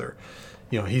decent passer.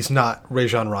 He's not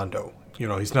Rajon Rondo.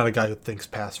 He's not a guy who thinks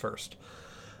pass first.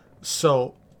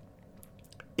 So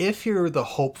if you're the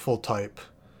hopeful type,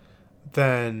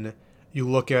 then you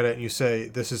look at it and you say,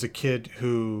 this is a kid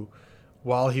who,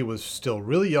 while he was still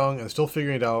really young and still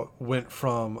figuring it out, went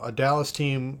from a Dallas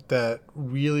team that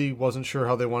really wasn't sure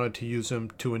how they wanted to use him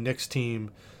to a Knicks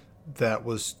team that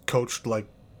was coached like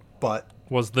butt.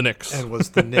 Was the Knicks. And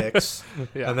was the Knicks.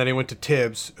 Yeah. And then he went to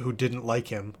Tibbs, who didn't like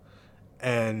him.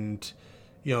 And,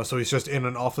 so he's just in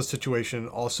an awful situation.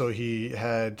 Also, he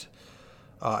had,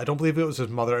 I don't believe it was his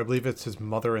mother. I believe it's his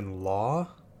mother-in-law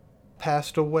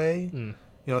passed away.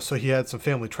 So he had some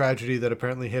family tragedy that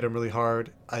apparently hit him really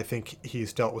hard. I think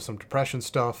he's dealt with some depression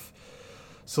stuff.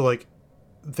 So, like,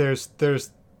 there's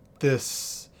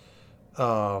this,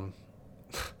 sorry,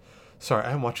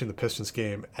 I'm watching the Pistons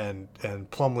game, and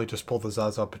Plumlee just pulled the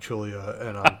Zaza Pachulia,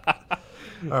 and I'm...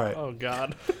 All right. Oh,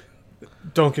 God.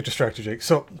 Don't get distracted, Jake.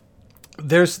 So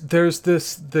there's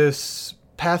this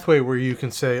pathway where you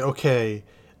can say, okay,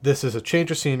 this is a change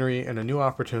of scenery and a new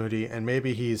opportunity, and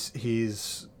maybe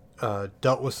he's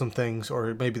dealt with some things,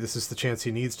 or maybe this is the chance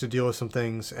he needs to deal with some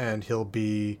things, and he'll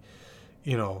be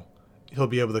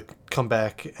able to come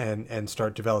back and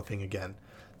start developing again.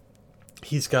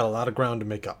 He's got a lot of ground to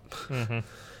make up. Mm-hmm.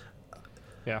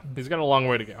 Yeah, he's got a long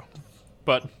way to go.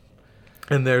 But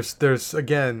there's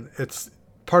again, it's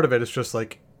part of it is just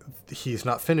like he's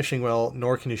not finishing well,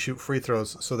 nor can he shoot free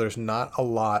throws, so there's not a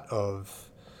lot of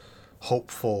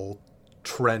hopeful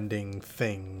trending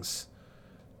things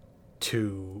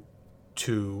to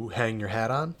hang your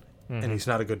hat on. Mm-hmm. And he's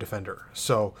not a good defender.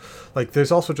 So like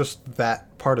there's also just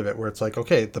that part of it where it's like,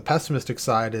 okay, the pessimistic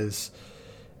side is,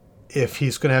 if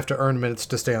he's going to have to earn minutes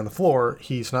to stay on the floor,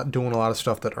 he's not doing a lot of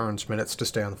stuff that earns minutes to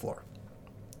stay on the floor.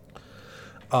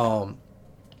 Now,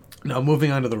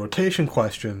 moving on to the rotation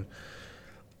question,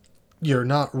 you're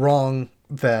not wrong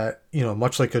that,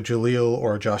 much like a Jaleel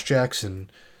or a Josh Jackson,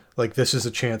 like this is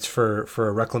a chance for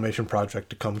a reclamation project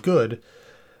to come good.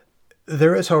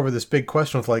 There is, however, this big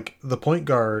question of like the point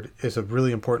guard is a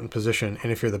really important position,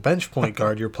 and if you're the bench point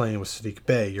guard, you're playing with Sadiq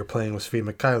Bey, you're playing with Svi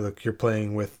Mikhailiuk, you're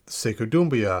playing with Sekou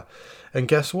Doumbia, and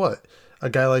guess what? A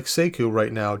guy like Sekou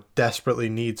right now desperately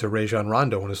needs a Rajon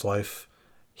Rondo in his life.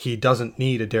 He doesn't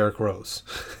need a Derrick Rose.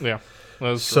 Yeah.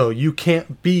 So you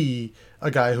can't be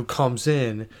a guy who comes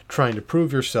in trying to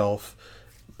prove yourself,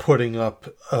 putting up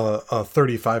a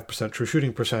 35% true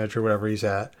shooting percentage or whatever he's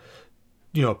at,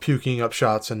 puking up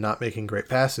shots and not making great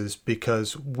passes,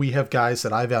 because we have guys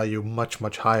that I value much,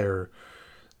 much higher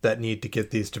that need to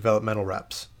get these developmental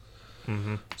reps.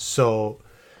 Mm-hmm. So,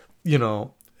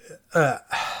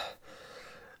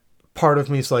 part of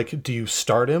me is like, do you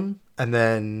start him and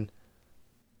then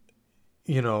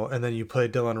you play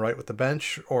Dylan Wright with the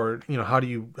bench, or how do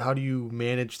you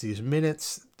manage these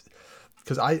minutes?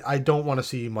 Because I don't want to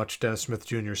see much Dennis Smith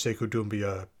Jr. Sekou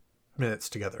Doumbia minutes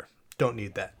together. Don't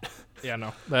need that. Yeah,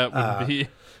 no, that would be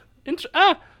it'd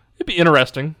be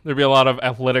interesting. There'd be a lot of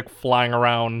athletic flying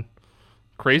around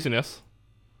craziness,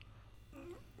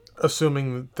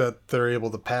 assuming that they're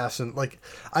able to pass, and like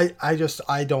I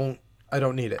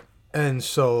don't need it. And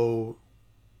so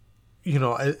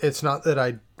it's not that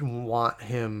I want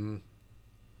him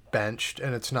benched,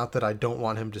 and it's not that I don't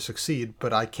want him to succeed,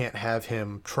 but I can't have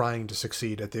him trying to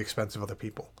succeed at the expense of other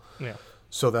people. Yeah.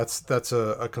 So that's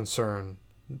a concern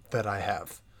that I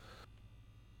have.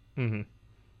 Mm-hmm.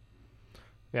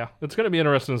 Yeah, it's going to be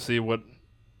interesting to see what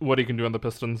he can do on the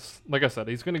Pistons. Like I said,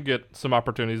 he's going to get some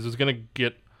opportunities. He's going to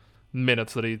get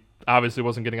minutes that he obviously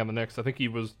wasn't getting on the Knicks. I think he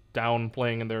was down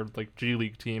playing in their like G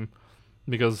League team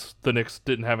because the Knicks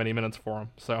didn't have any minutes for him.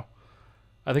 So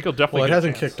I think he'll definitely. Well, it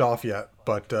hasn't kicked off yet,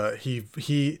 but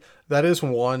he that is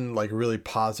one like really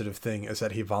positive thing, is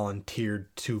that he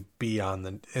volunteered to be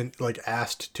on and like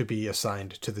asked to be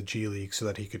assigned to the G League so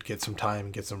that he could get some time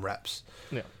and get some reps.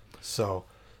 Yeah. So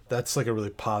that's like a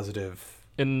really positive.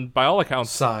 And by all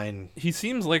accounts, sign. He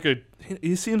seems like a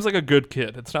good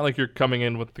kid. It's not like you're coming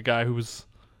in with the guy who's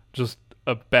just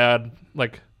a bad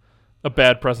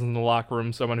presence in the locker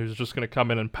room, someone who's just going to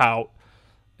come in and pout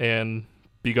and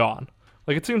be gone.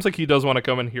 Like, it seems like he does want to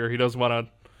come in here. He does want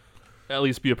to at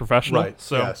least be a professional. Right.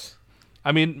 So, yes.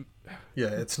 I mean, yeah,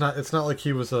 it's not like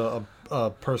he was a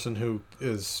person who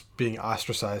is being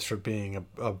ostracized for being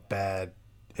a bad.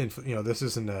 This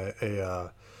isn't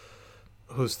a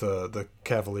who's the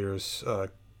Cavaliers,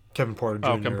 Kevin Porter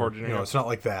Jr. Kevin Porter Jr. It's not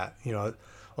like that.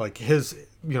 Like his,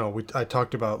 I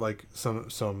talked about like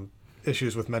some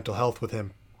issues with mental health with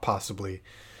him, possibly.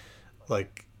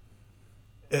 Like,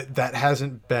 that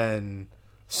hasn't been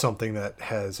something that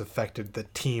has affected the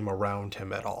team around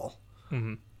him at all.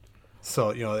 Mm-hmm. So,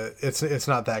 it's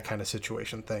not that kind of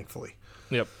situation, thankfully.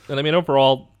 Yep. And I mean,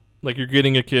 overall, like, you're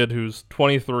getting a kid who's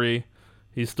 23.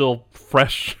 He's still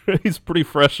fresh. He's pretty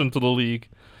fresh into the league.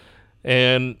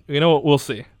 And, we'll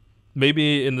see.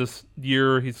 Maybe in this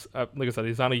year, he's, like I said,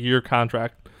 he's on a year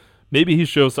contract. Maybe he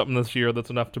shows something this year that's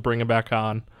enough to bring him back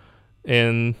on.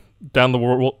 And down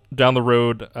the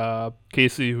road,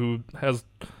 Casey, who has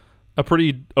a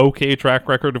pretty okay track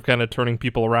record of kind of turning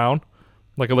people around.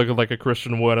 Like, I look at like a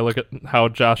Christian Wood. I look at how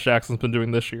Josh Jackson's been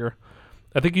doing this year.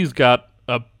 I think he's got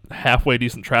a halfway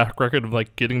decent track record of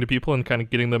like getting to people and kind of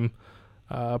getting them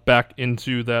back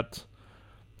into that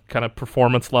kind of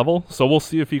performance level. So we'll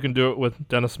see if he can do it with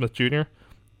Dennis Smith Jr.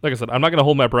 Like I said, I'm not going to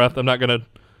hold my breath. I'm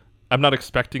not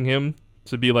expecting him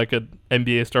to be like an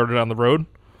NBA starter down the road.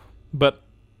 But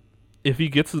if he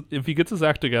gets his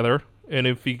act together, and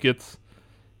if he kind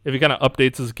of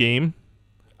updates his game,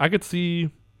 I could see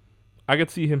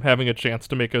him having a chance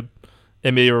to make a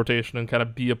NBA rotation and kind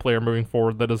of be a player moving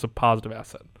forward that is a positive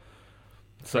asset.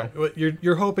 So right.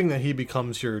 You're hoping that he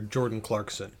becomes your Jordan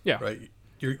Clarkson. Yeah. Right.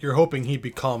 You're hoping he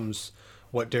becomes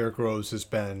what Derrick Rose has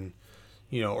been,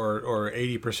 or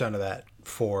 80% of that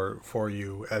for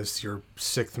you as your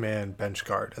sixth man bench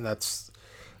guard, and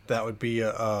that would be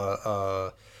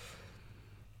a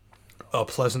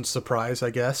pleasant surprise, I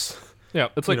guess. Yeah,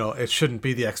 it's like, it shouldn't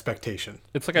be the expectation.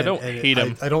 It's like, I don't hate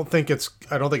him. I don't think it's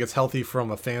healthy from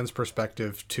a fan's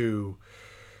perspective to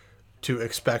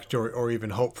expect or even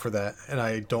hope for that, and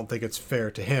I don't think it's fair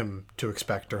to him to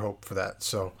expect or hope for that.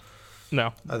 So,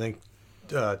 no, I think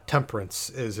temperance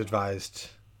is advised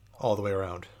all the way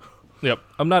around. Yep,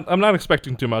 I'm not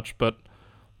expecting too much, but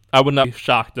I would not be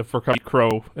shocked if we're coming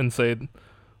crow and say,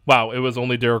 "Wow, it was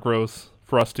only Derrick Rose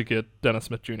for us to get Dennis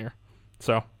Smith Jr."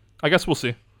 So I guess we'll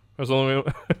see. There's only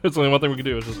one thing we can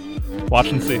do is just watch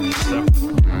and see. So.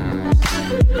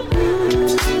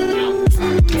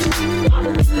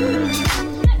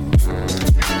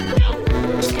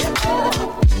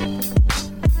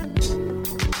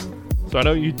 I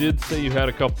know you did say you had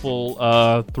a couple,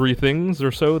 3 things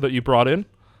or so that you brought in.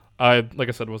 Like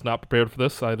I said, was not prepared for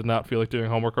this. I did not feel like doing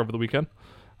homework over the weekend.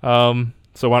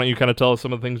 So why don't you kind of tell us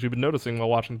some of the things you've been noticing while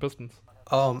watching the Pistons?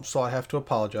 So I have to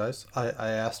apologize. I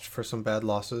asked for some bad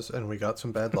losses, and we got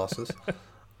some bad losses.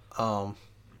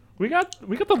 We got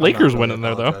the Lakers winning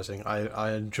there, though.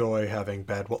 I enjoy having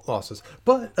bad losses.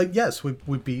 But, yes, we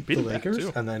beat the Lakers,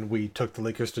 and then we took the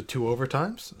Lakers to 2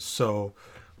 overtimes. So,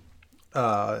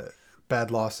 bad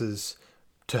losses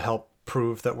to help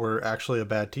prove that we're actually a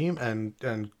bad team,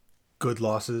 and good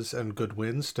losses and good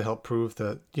wins to help prove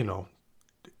that,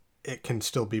 it can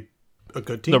still be a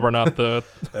good team. No, we're not the,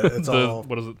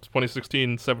 what is it,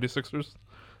 2016 76ers?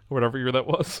 Or whatever year that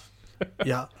was.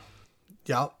 Yeah.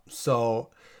 So,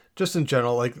 just in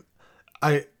general,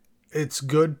 it's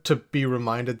good to be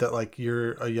reminded that,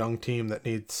 you're a young team that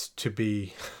needs to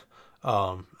be,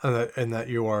 and that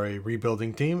you are a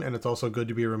rebuilding team, and it's also good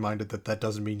to be reminded that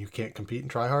doesn't mean you can't compete and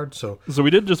try hard. So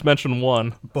we did just mention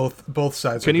one. Both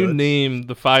sides. Can you name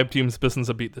the 5 teams Pistons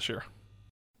have beat this year?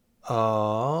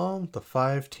 The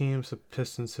 5 teams the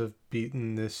Pistons have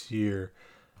beaten this year.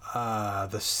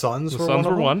 The Suns. The Suns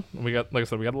were one. We got, like I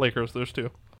said, we got the Lakers. There's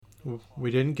 2. We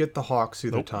didn't get the Hawks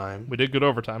either time. We did good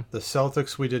overtime. The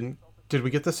Celtics, we didn't. Did we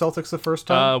get the Celtics the first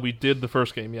time? We did the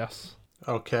first game, yes.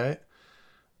 Okay.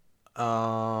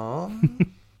 No,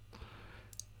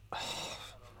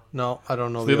 I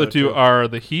don't know. So the other two are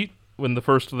the Heat, when the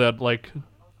first of that,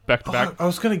 back-to-back. I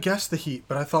was going to guess the Heat,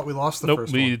 but I thought we lost the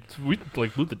first one. We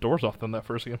blew the doors off them that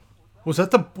first game. Was that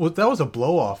that was a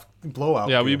blowout?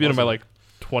 Yeah, we beat them by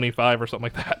 25 or something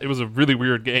like that. It was a really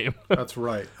weird game. That's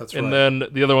right. And then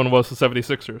the other one was the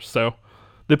 76ers. So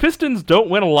the Pistons don't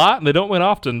win a lot, and they don't win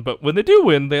often, but when they do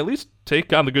win, they at least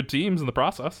take on the good teams in the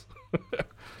process.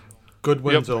 Good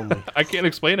wins only. I can't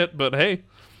explain it, but hey,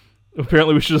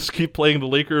 apparently we should just keep playing the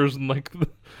Lakers and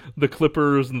the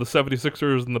Clippers and the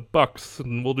 76ers and the Bucks,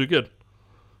 and we'll do good.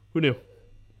 Who knew?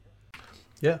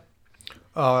 Yeah.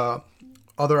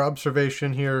 Other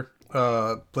observation here,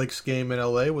 Blake's game in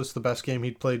LA was the best game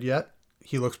he'd played yet.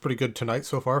 He looks pretty good tonight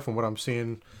so far from what I'm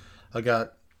seeing. I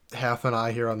got half an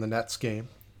eye here on the Nets game.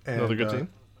 And, another good team.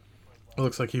 It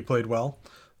looks like he played well.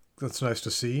 That's nice to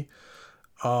see.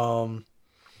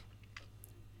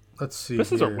 Let's see.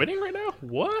 Pistons are winning right now?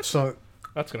 What? So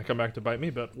that's going to come back to bite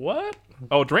me, but what?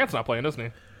 Oh, Durant's not playing, isn't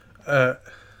he?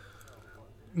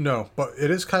 No, but it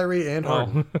is Kyrie and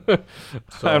Harden. So,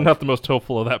 I'm not the most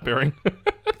hopeful of that pairing.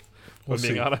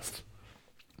 Being honest.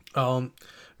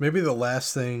 Maybe the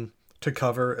last thing to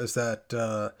cover is that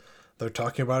they're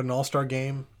talking about an All-Star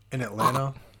game in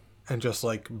Atlanta, and just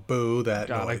boo that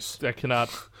noise. I cannot.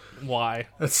 Why?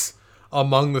 It's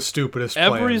among the stupidest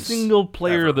Every single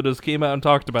player ever. that has came out and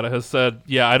talked about it has said,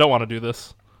 yeah, I don't want to do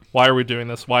this. Why are we doing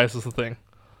this? Why is this a thing?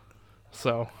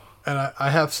 So. And I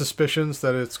have suspicions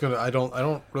that it's gonna. I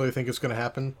don't really think it's gonna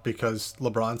happen because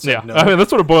LeBron said no. I mean,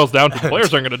 that's what it boils down to. The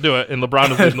players aren't going to do it, and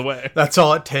LeBron is leading the way. That's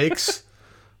all it takes.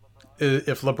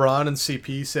 If LeBron and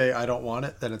CP say I don't want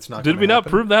it, then it's not. Did we not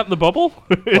prove that in the bubble?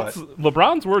 It's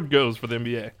LeBron's word goes for the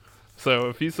NBA. So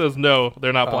if he says no,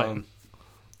 they're not playing.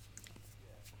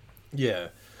 Yeah,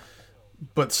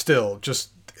 but still,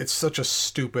 just it's such a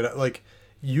stupid.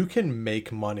 You can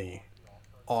make money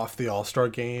off the All-Star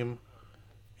game.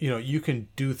 You can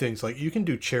do things you can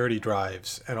do charity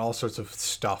drives and all sorts of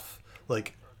stuff.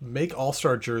 Make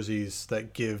All-Star jerseys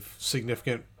that give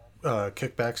significant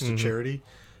kickbacks to charity.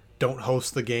 Don't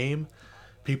host the game.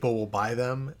 People will buy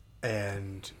them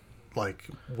and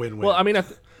win-win. Well, I mean,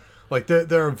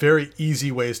 there are very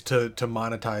easy ways to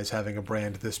monetize having a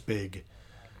brand this big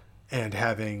and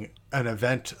having an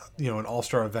event, an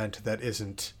All-Star event that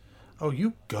isn't, oh,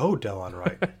 you go, Delon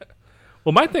Wright.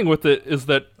 Well, my thing with it is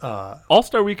that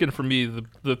All-Star Weekend for me,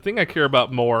 the thing I care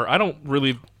about more, I don't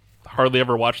really hardly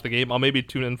ever watch the game. I'll maybe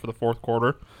tune in for the fourth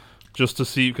quarter just to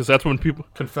see, because that's when people...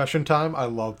 Confession time, I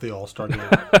love the All-Star game.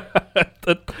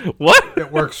 What?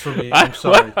 It works for me. I'm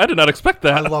sorry. What? I did not expect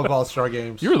that. I love All-Star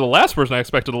games. You were the last person I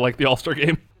expected to like the All-Star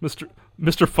game,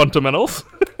 Mr. Fundamentals.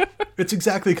 It's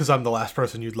exactly because I'm the last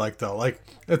person you'd like, though.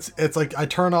 It's I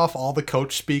turn off all the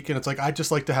coach speak, and it's I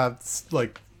just like to have,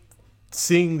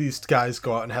 seeing these guys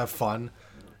go out and have fun,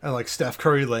 and Steph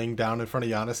Curry laying down in front of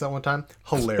Giannis that one time,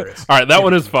 hilarious. All right, that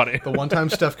one is funny. The one time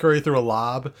Steph Curry threw a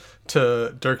lob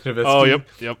to Dirk Nowitzki. Oh,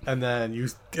 yep. And then you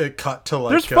cut to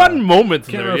there's fun moments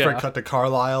in there. there. Can't remember if it cut to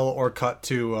Carlisle or cut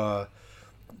to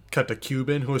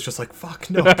Cuban, who was just fuck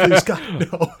no, please God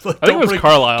no. I think it was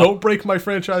Carlisle. Don't break my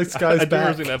franchise guy's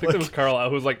back. I think it was Carlisle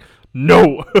who was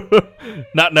no,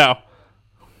 not now.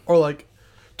 Or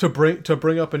to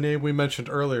bring up a name we mentioned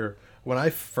earlier. when I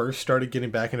first started getting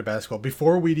back into basketball,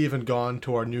 before we'd even gone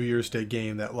to our New Year's Day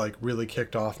game that like really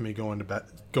kicked off me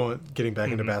getting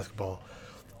back into basketball,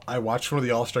 I watched one of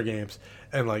the All-Star games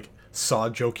and like saw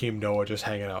Joakim Noah just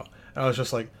hanging out. And I was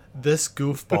just like, this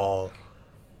goofball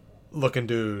looking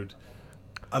dude,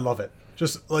 I love it.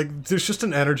 Just like there's just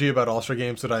an energy about All-Star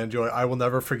games that I enjoy. I will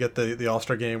never forget the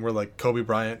All-Star game where like Kobe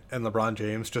Bryant and LeBron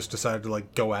James just decided to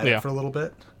like go at it for a little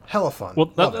bit. Hella fun. Well,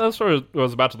 that's where I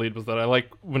was about to lead, was that I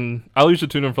like when I'll usually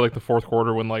tune in for like the fourth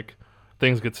quarter when like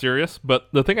things get serious. But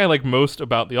the thing I like most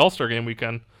about the All-Star game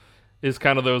weekend is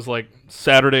kind of those like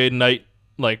Saturday night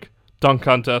like dunk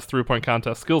contest, 3-point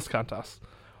contest, skills contest.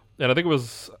 And I think it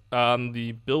was on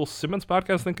the Bill Simmons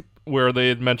podcast, I think, where they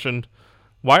had mentioned,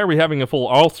 why are we having a full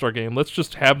All-Star game? Let's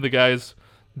just have the guys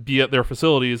be at their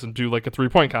facilities and do like a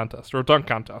 3-point contest or a dunk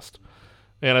contest.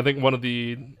 And I think one of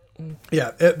the...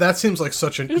 Yeah, that seems like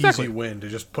such an easy win to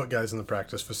just put guys in the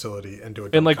practice facility and do a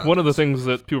dunk And like contest. one of the things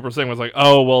that people were saying was like,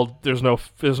 oh, well, there's no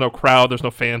crowd, there's no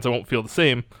fans, it won't feel the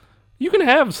same. You can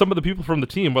have some of the people from the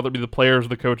team, whether it be the players or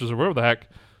the coaches or whatever the heck,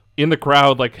 in the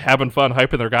crowd, like having fun,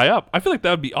 hyping their guy up. I feel like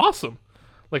that would be awesome.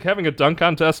 Like having a dunk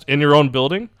contest in your own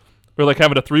building, or like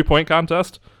having a 3-point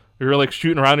contest, or you're like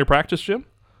shooting around your practice gym.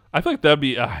 I feel like that'd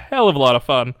be a hell of a lot of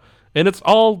fun. And it's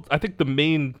all, I think the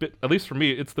main bit, at least for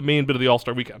me, it's the main bit of the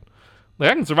All-Star weekend.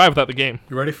 Like I can survive without the game.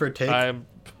 You ready for a take? I'm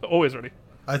always ready.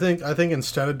 I think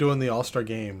instead of doing the All-Star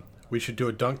game, we should do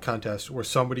a dunk contest where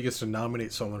somebody gets to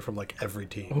nominate someone from like every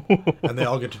team, and they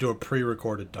all get to do a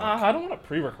pre-recorded dunk. I don't want it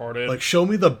pre-recorded. Like, show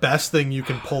me the best thing you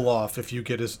can pull off if you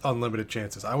get unlimited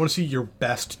chances. I want to see your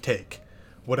best take.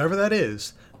 Whatever that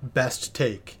is, best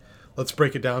take. Let's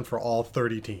break it down for all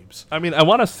 30 teams. I mean, I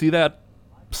want to see that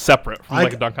separate from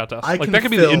like a dunk contest. Like that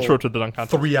could be the intro to the dunk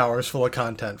contest. 3 hours full of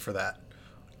content for that.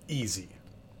 Easy.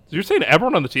 So you're saying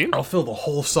everyone on the team? I'll fill the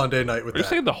whole Sunday night with that. Are you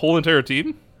saying the whole entire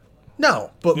team?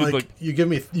 No, but like you give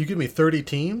me 30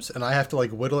 teams, and I have to like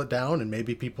whittle it down, and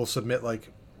maybe people submit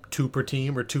like 2 per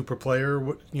team or 2 per player.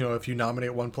 You know, if you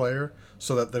nominate 1 player,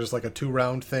 so that there's like a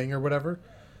 2-round thing or whatever.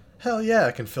 Hell yeah,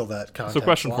 I can fill that content. So,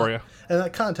 question for you, and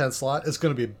that content slot is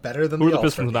going to be better than who the are the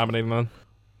Pistons nominating then?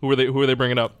 Who are they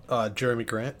bringing up? Jeremy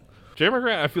Grant. Jeremy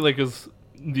Grant, I feel like is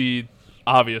the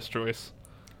obvious choice.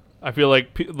 I feel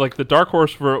like the dark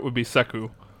horse for it would be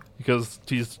Sekou, because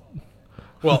he's.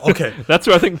 Well, okay. That's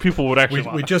who I think people would actually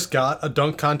want. We just got a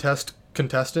dunk contest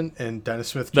contestant and Dennis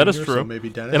Smith Jr. That is true. So maybe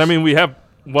Dennis. And I mean, we have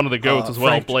one of the GOATs as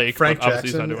well, Blake. Frank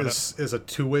Jackson is a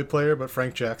 2-way player, but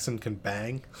Frank Jackson can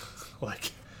bang.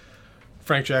 Like,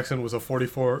 Frank Jackson was a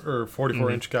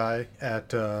 44-inch guy at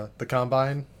the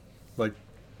combine. Like,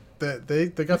 they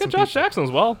got some. Josh Jackson as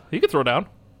well. He could throw down.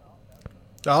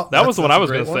 Oh, that was the one I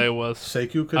was going to say was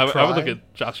Sekou could try. I would look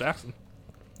at Josh Jackson.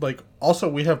 Like, also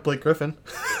we have Blake Griffin.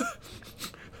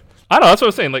 I know, that's what I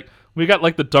was saying. Like, we got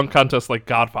like the dunk contest, like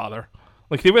Godfather.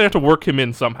 Like, they would have to work him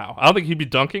in somehow. I don't think he'd be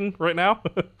dunking right now.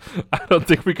 I don't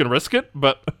think we can risk it,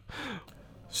 but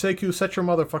Sekou, set your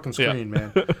motherfucking screen,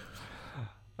 man.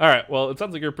 All right. Well, it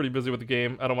sounds like you're pretty busy with the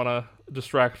game. I don't want to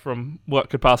distract from what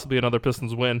could possibly be another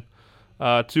Pistons win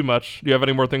too much. Do you have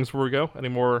any more things before we go? Any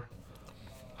more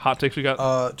hot takes you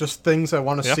got? Just things I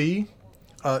want to see.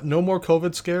 No more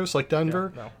COVID scares like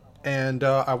Denver. Yeah, no. And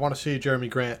I want to see Jeremy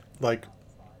Grant like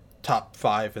top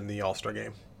 5 in the All-Star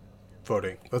game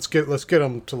voting. Let's get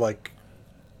him to like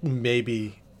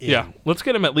maybe in. Yeah, let's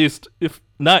get him at least, if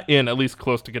not in, at least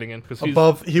close to getting in, because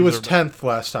above. He was 10th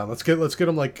last time. Let's get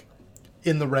him like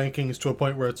in the rankings to a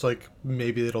point where it's like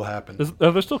maybe it'll happen.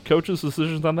 Are there still coaches'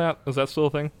 decisions on that? Is that still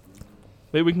a thing?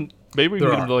 Maybe we can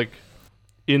get him to like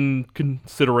in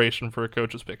consideration for a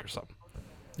coach's pick or something.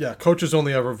 Yeah, coaches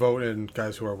only ever vote in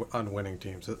guys who are on winning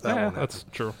teams. That's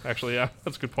true. Actually, yeah,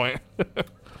 that's a good point.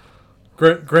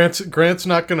 Grant's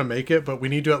not going to make it, but we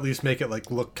need to at least make it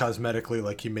like look cosmetically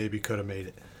like he maybe could have made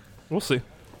it. We'll see.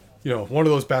 You know, one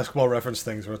of those basketball reference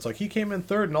things where it's like he came in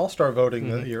 3rd in All-Star voting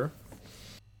that year.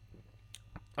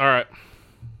 All right.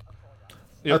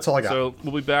 Yep. That's all I got. So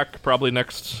we'll be back probably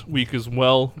next week as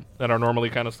well at our normally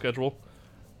kind of schedule,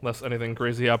 unless anything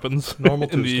crazy happens. Normal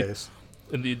Tuesdays.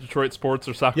 In the Detroit sports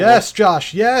or soccer. Yes, world.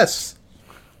 Josh, yes!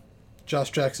 Josh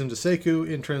Jackson to Sekou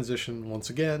in transition once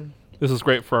again. This is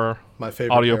great for my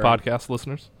favorite audio pairing. podcast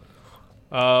listeners.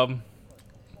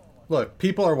 Look,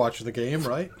 people are watching the game,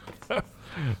 right?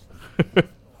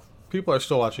 People are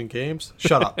still watching games.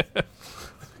 Shut up.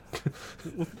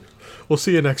 We'll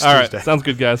see you next Tuesday. All right, sounds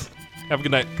good, guys. Have a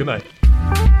good night. Good night.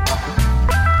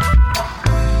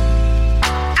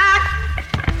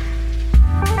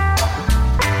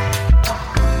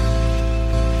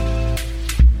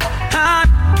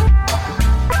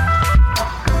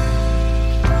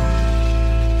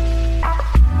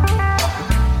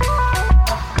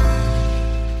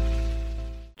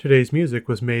 Today's music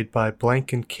was made by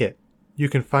Blank and Kit. You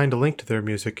can find a link to their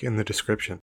music in the description.